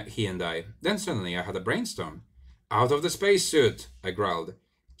 he and I. Then suddenly I had a brainstorm. Out of the spacesuit, I growled.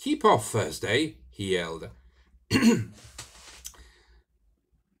 Keep off, Thursday, he yelled.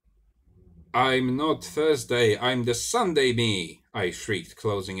 I'm not Thursday, I'm the Sunday me, I shrieked,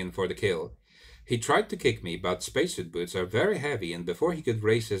 closing in for the kill. He tried to kick me, but spacesuit boots are very heavy, and before he could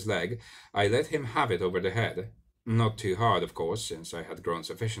raise his leg, I let him have it over the head. Not too hard, of course, since I had grown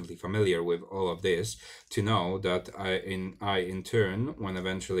sufficiently familiar with all of this to know that I in turn, when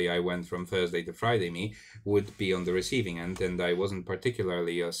eventually I went from Thursday to Friday me, would be on the receiving end, and I wasn't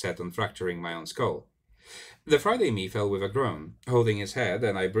particularly set on fracturing my own skull. The Friday me fell with a groan, holding his head,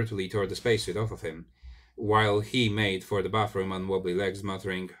 and I brutally tore the spacesuit off of him, while he made for the bathroom on wobbly legs,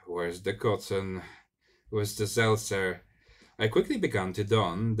 muttering, "Where's the cotton? Where's the seltzer?" I quickly began to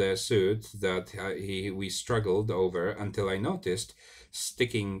don the suit that we struggled over until I noticed,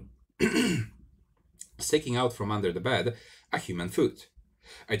 sticking out from under the bed, a human foot.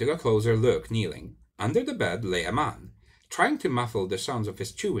 I took a closer look, kneeling. Under the bed lay a man. Trying to muffle the sounds of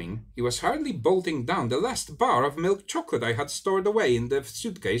his chewing, he was hurriedly bolting down the last bar of milk chocolate I had stored away in the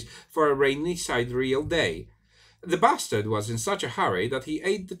suitcase for a rainy sidereal day. The bastard was in such a hurry that he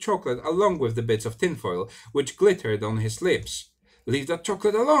ate the chocolate along with the bits of tinfoil, which glittered on his lips. "Leave that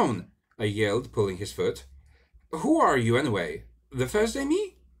chocolate alone!" I yelled, pulling his foot. "Who are you, anyway? The Thursday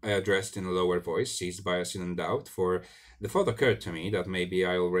me?" I addressed in a lower voice, seized by a sudden doubt, for the thought occurred to me that maybe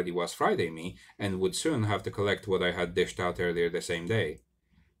I already was Friday me, and would soon have to collect what I had dished out earlier the same day.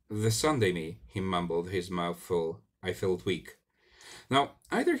 "The Sunday me," he mumbled, his mouth full. I felt weak. Now,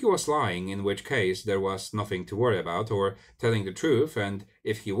 either he was lying, in which case there was nothing to worry about, or telling the truth, and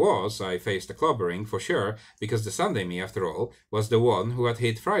if he was, I faced a clobbering for sure, because the Sunday me, after all, was the one who had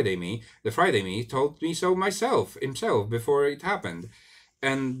hit Friday me. The Friday me told me so himself, before it happened.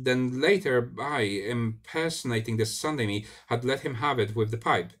 And then later, I, impersonating the Sunday me, had let him have it with the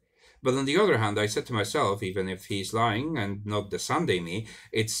pipe. But on the other hand, I said to myself, even if he's lying and not the Sunday me,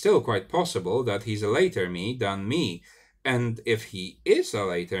 it's still quite possible that he's a later me than me. And if he is a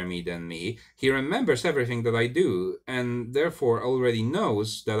later me than me, he remembers everything that I do, and therefore already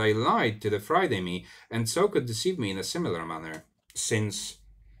knows that I lied to the Friday me, and so could deceive me in a similar manner, since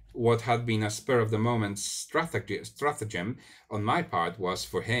what had been a spur-of-the-moment stratagem on my part was,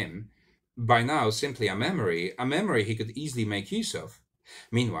 for him, by now simply a memory he could easily make use of.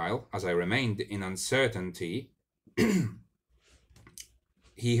 Meanwhile, as I remained in uncertainty,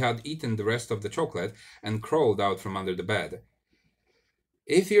 he had eaten the rest of the chocolate and crawled out from under the bed.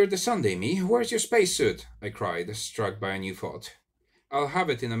 "If you're the Sunday me, where's your spacesuit?" I cried, struck by a new thought. "I'll have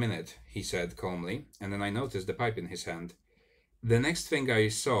it in a minute," he said calmly, and then I noticed the pipe in his hand. The next thing I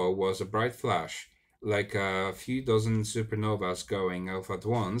saw was a bright flash, like a few dozen supernovas going off at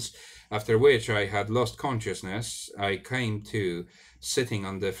once, after which I had lost consciousness. I came to, sitting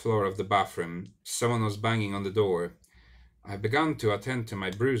on the floor of the bathroom. Someone was banging on the door. I began to attend to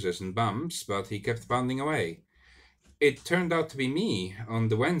my bruises and bumps, but he kept pounding away. It turned out to be me on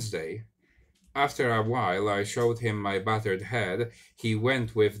the Wednesday. After a while, I showed him my battered head. He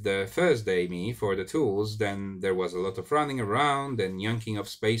went with the Thursday me for the tools. Then there was a lot of running around and yanking of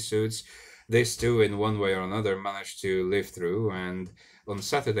spacesuits. This too, in one way or another, managed to live through, and on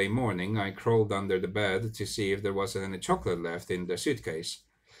Saturday morning I crawled under the bed to see if there was any chocolate left in the suitcase.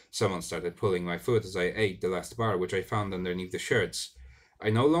 Someone started pulling my foot as I ate the last bar, which I found underneath the shirts. I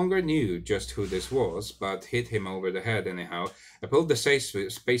no longer knew just who this was, but hit him over the head anyhow. I pulled the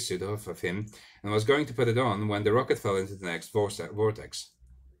spacesuit off of him and was going to put it on when the rocket fell into the next vortex.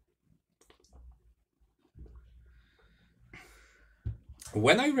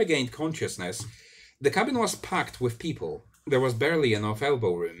 When I regained consciousness, the cabin was packed with people. There was barely enough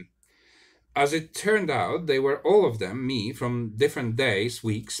elbow room. As it turned out, they were all of them me from different days,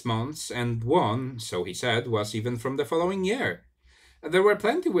 weeks, months, and one, so he said, was even from the following year. There were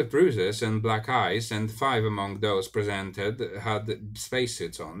plenty with bruises and black eyes, and 5 among those presented had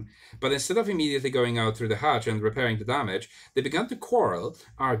spacesuits on. But instead of immediately going out through the hatch and repairing the damage, they began to quarrel,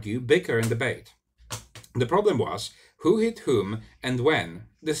 argue, bicker, and debate. The problem was who hit whom and when.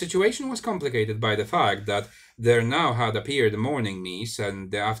 The situation was complicated by the fact that there now had appeared morning me's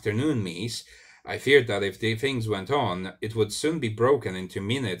and the afternoon me's. I feared that if the things went on, it would soon be broken into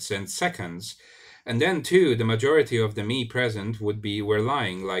minutes and seconds. And then, too, the majority of the me present were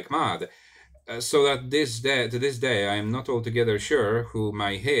lying like mad. So that to this day, I am not altogether sure whom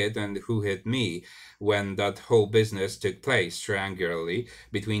I hit and who hit me when that whole business took place triangularly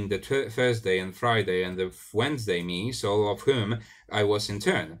between the Thursday and Friday and the Wednesday me's, all of whom I was in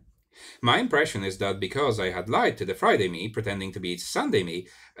turn. My impression is that because I had lied to the Friday me, pretending to be Sunday me,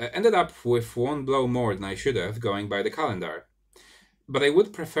 ended up with one blow more than I should have, going by the calendar. But I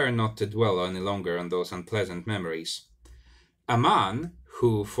would prefer not to dwell any longer on those unpleasant memories. A man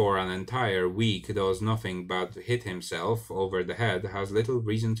who for an entire week does nothing but hit himself over the head has little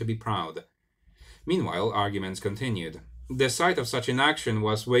reason to be proud. Meanwhile, arguments continued. The sight of such inaction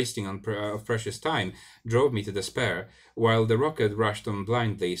was wasting of precious time, drove me to despair, while the rocket rushed on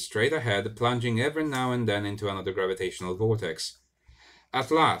blindly, straight ahead, plunging every now and then into another gravitational vortex. At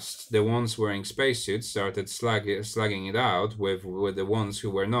last, the ones wearing spacesuits started slagging it out with the ones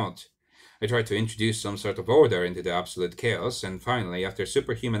who were not. I tried to introduce some sort of order into the absolute chaos, and finally, after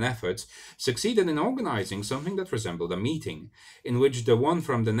superhuman efforts, succeeded in organizing something that resembled a meeting, in which the one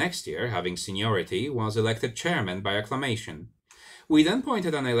from the next year, having seniority, was elected chairman by acclamation. We then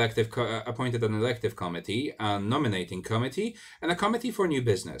appointed an elective committee, a nominating committee, and a committee for new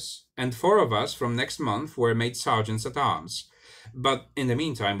business, and 4 of us from next month were made sergeants at arms. But in the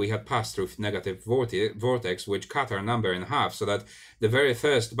meantime, we had passed through negative vortex, which cut our number in half, so that the very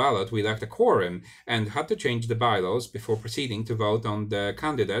first ballot we lacked a quorum, and had to change the bylaws before proceeding to vote on the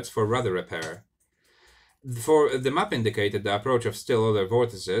candidates for rudder repair. For the map indicated the approach of still other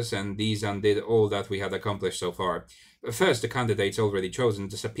vortices, and these undid all that we had accomplished so far. First, the candidates already chosen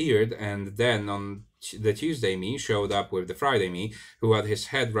disappeared, and then on the Tuesday me showed up with the Friday me, who had his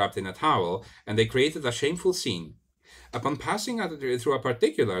head wrapped in a towel, and they created a shameful scene. Upon passing through a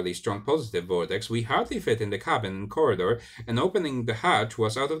particularly strong positive vortex, we hardly fit in the cabin and corridor, and opening the hatch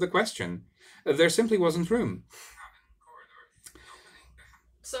was out of the question. There simply wasn't room.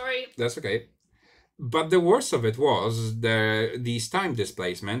 Sorry. That's okay. But the worst of it was these time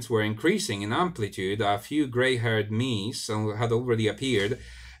displacements were increasing in amplitude. A few gray-haired me's had already appeared,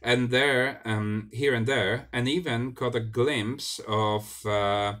 and there, here and there, and even caught a glimpse of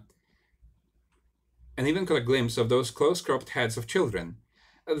those close-cropped heads of children.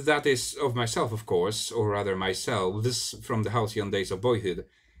 That is, of myself, of course, or rather myself, this from the halcyon days of boyhood.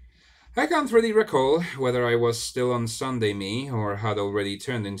 I can't really recall whether I was still on Sunday me, or had already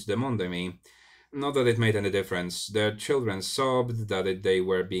turned into the Monday me. Not that it made any difference. The children sobbed that they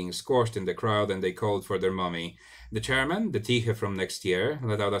were being squashed in the crowd, and they called for their mommy. The chairman, the teacher from next year,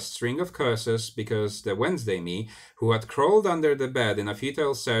 let out a string of curses because the Wednesday me, who had crawled under the bed in a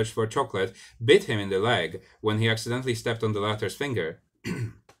futile search for chocolate, bit him in the leg when he accidentally stepped on the latter's finger.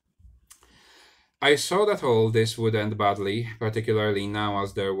 I saw that all this would end badly, particularly now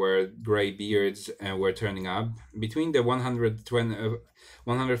as there were grey beards were turning up. Between the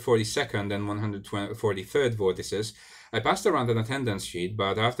 142nd and 143rd vortices, I passed around an attendance sheet,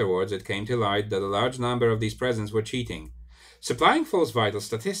 but afterwards it came to light that a large number of these presents were cheating, supplying false vital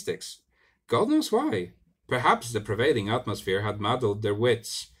statistics. God knows why. Perhaps the prevailing atmosphere had muddled their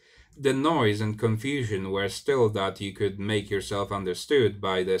wits. The noise and confusion were still that you could make yourself understood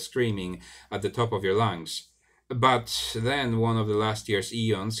by the screaming at the top of your lungs. But then one of the last year's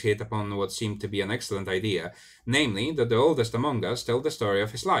eons hit upon what seemed to be an excellent idea, namely that the oldest among us tell the story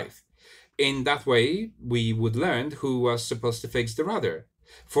of his life. In that way, we would learn who was supposed to fix the rudder.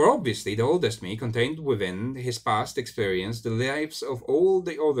 For obviously the oldest me contained within his past experience the lives of all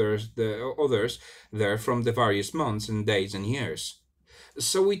the others there from the various months and days and years.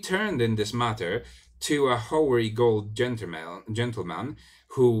 So we turned in this matter to a hoary gold gentleman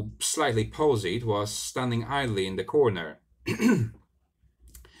who, slightly posied, was standing idly in the corner.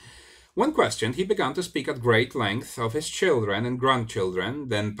 One When questioned, he began to speak at great length of his children and grandchildren,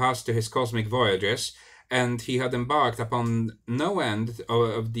 then passed to his cosmic voyages, and he had embarked upon no end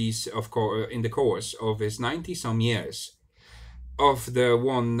of these in the course of his 90-some years. Of the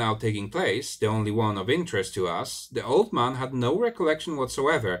one now taking place, the only one of interest to us, the old man had no recollection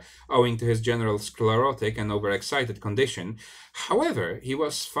whatsoever, owing to his general sclerotic and overexcited condition. However, he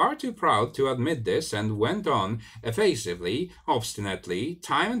was far too proud to admit this and went on, evasively, obstinately,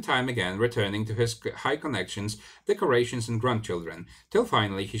 time and time again, returning to his high connections, decorations, and grandchildren, till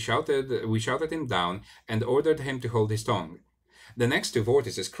finally we shouted him down and ordered him to hold his tongue. The next two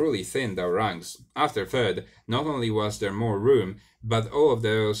vortices cruelly thinned our ranks. After third, not only was there more room, but all of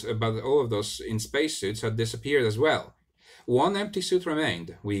those in spacesuits had disappeared as well. One empty suit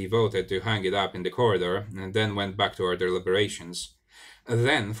remained. We voted to hang it up in the corridor, and then went back to our deliberations.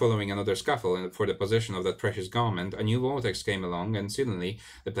 Then, following another scuffle for the possession of that precious garment, a new vortex came along, and suddenly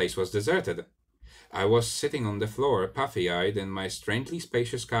the place was deserted. I was sitting on the floor, puffy-eyed, in my strangely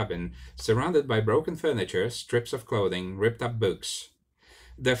spacious cabin, surrounded by broken furniture, strips of clothing, ripped-up books.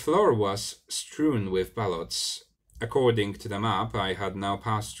 The floor was strewn with ballots. According to the map, I had now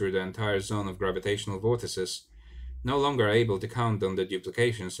passed through the entire zone of gravitational vortices. No longer able to count on the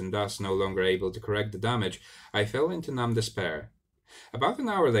duplications, and thus no longer able to correct the damage, I fell into numb despair. About an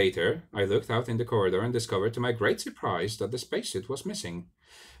hour later, I looked out in the corridor and discovered to my great surprise that the spacesuit was missing.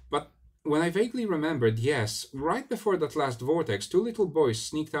 But when I vaguely remembered, yes, right before that last vortex, two little boys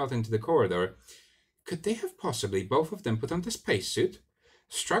sneaked out into the corridor. Could they have possibly both of them put on the spacesuit?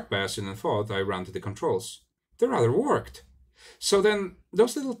 Struck by a sudden thought, I ran to the controls. They rather worked. So then,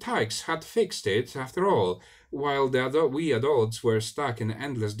 those little tykes had fixed it after all, while we adults were stuck in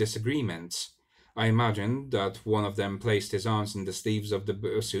endless disagreements. I imagined that one of them placed his arms in the sleeves of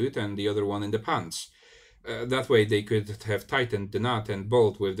the suit and the other one in the pants. That way they could have tightened the nut and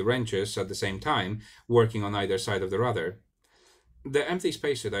bolt with the wrenches at the same time, working on either side of the rudder. The empty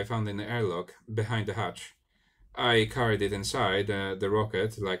spacesuit I found in the airlock, behind the hatch. I carried it inside the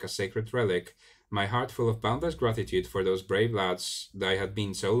rocket like a sacred relic, my heart full of boundless gratitude for those brave lads that I had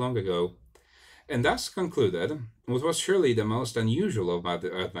been so long ago. And thus concluded what was surely the most unusual of my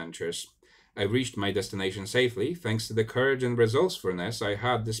adventures. I reached my destination safely, thanks to the courage and resourcefulness I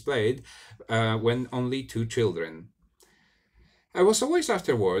had displayed when only 2 children. I was always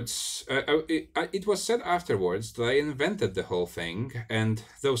afterwards. It was said afterwards that I invented the whole thing, and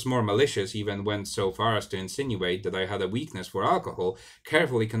those more malicious even went so far as to insinuate that I had a weakness for alcohol,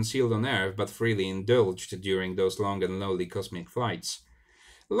 carefully concealed on Earth but freely indulged during those long and lonely cosmic flights.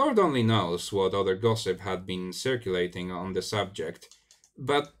 Lord only knows what other gossip had been circulating on the subject,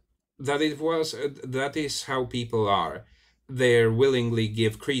 but that is how people are. They willingly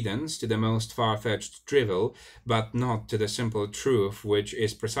give credence to the most far-fetched drivel, but not to the simple truth, which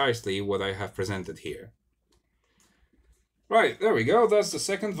is precisely what I have presented here. Right, there we go. That's the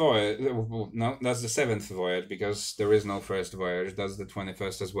second voyage. No, that's the 7th voyage, because there is no first voyage. That's the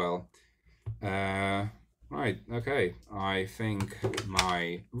 21st as well. Right, okay. I think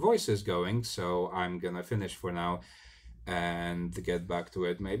my voice is going, so I'm gonna finish for now and get back to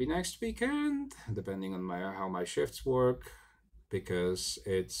it maybe next weekend, depending on how my shifts work, because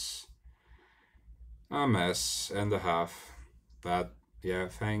it's a mess and a half. But yeah,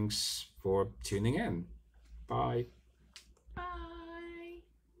 thanks for tuning in. Bye. Bye.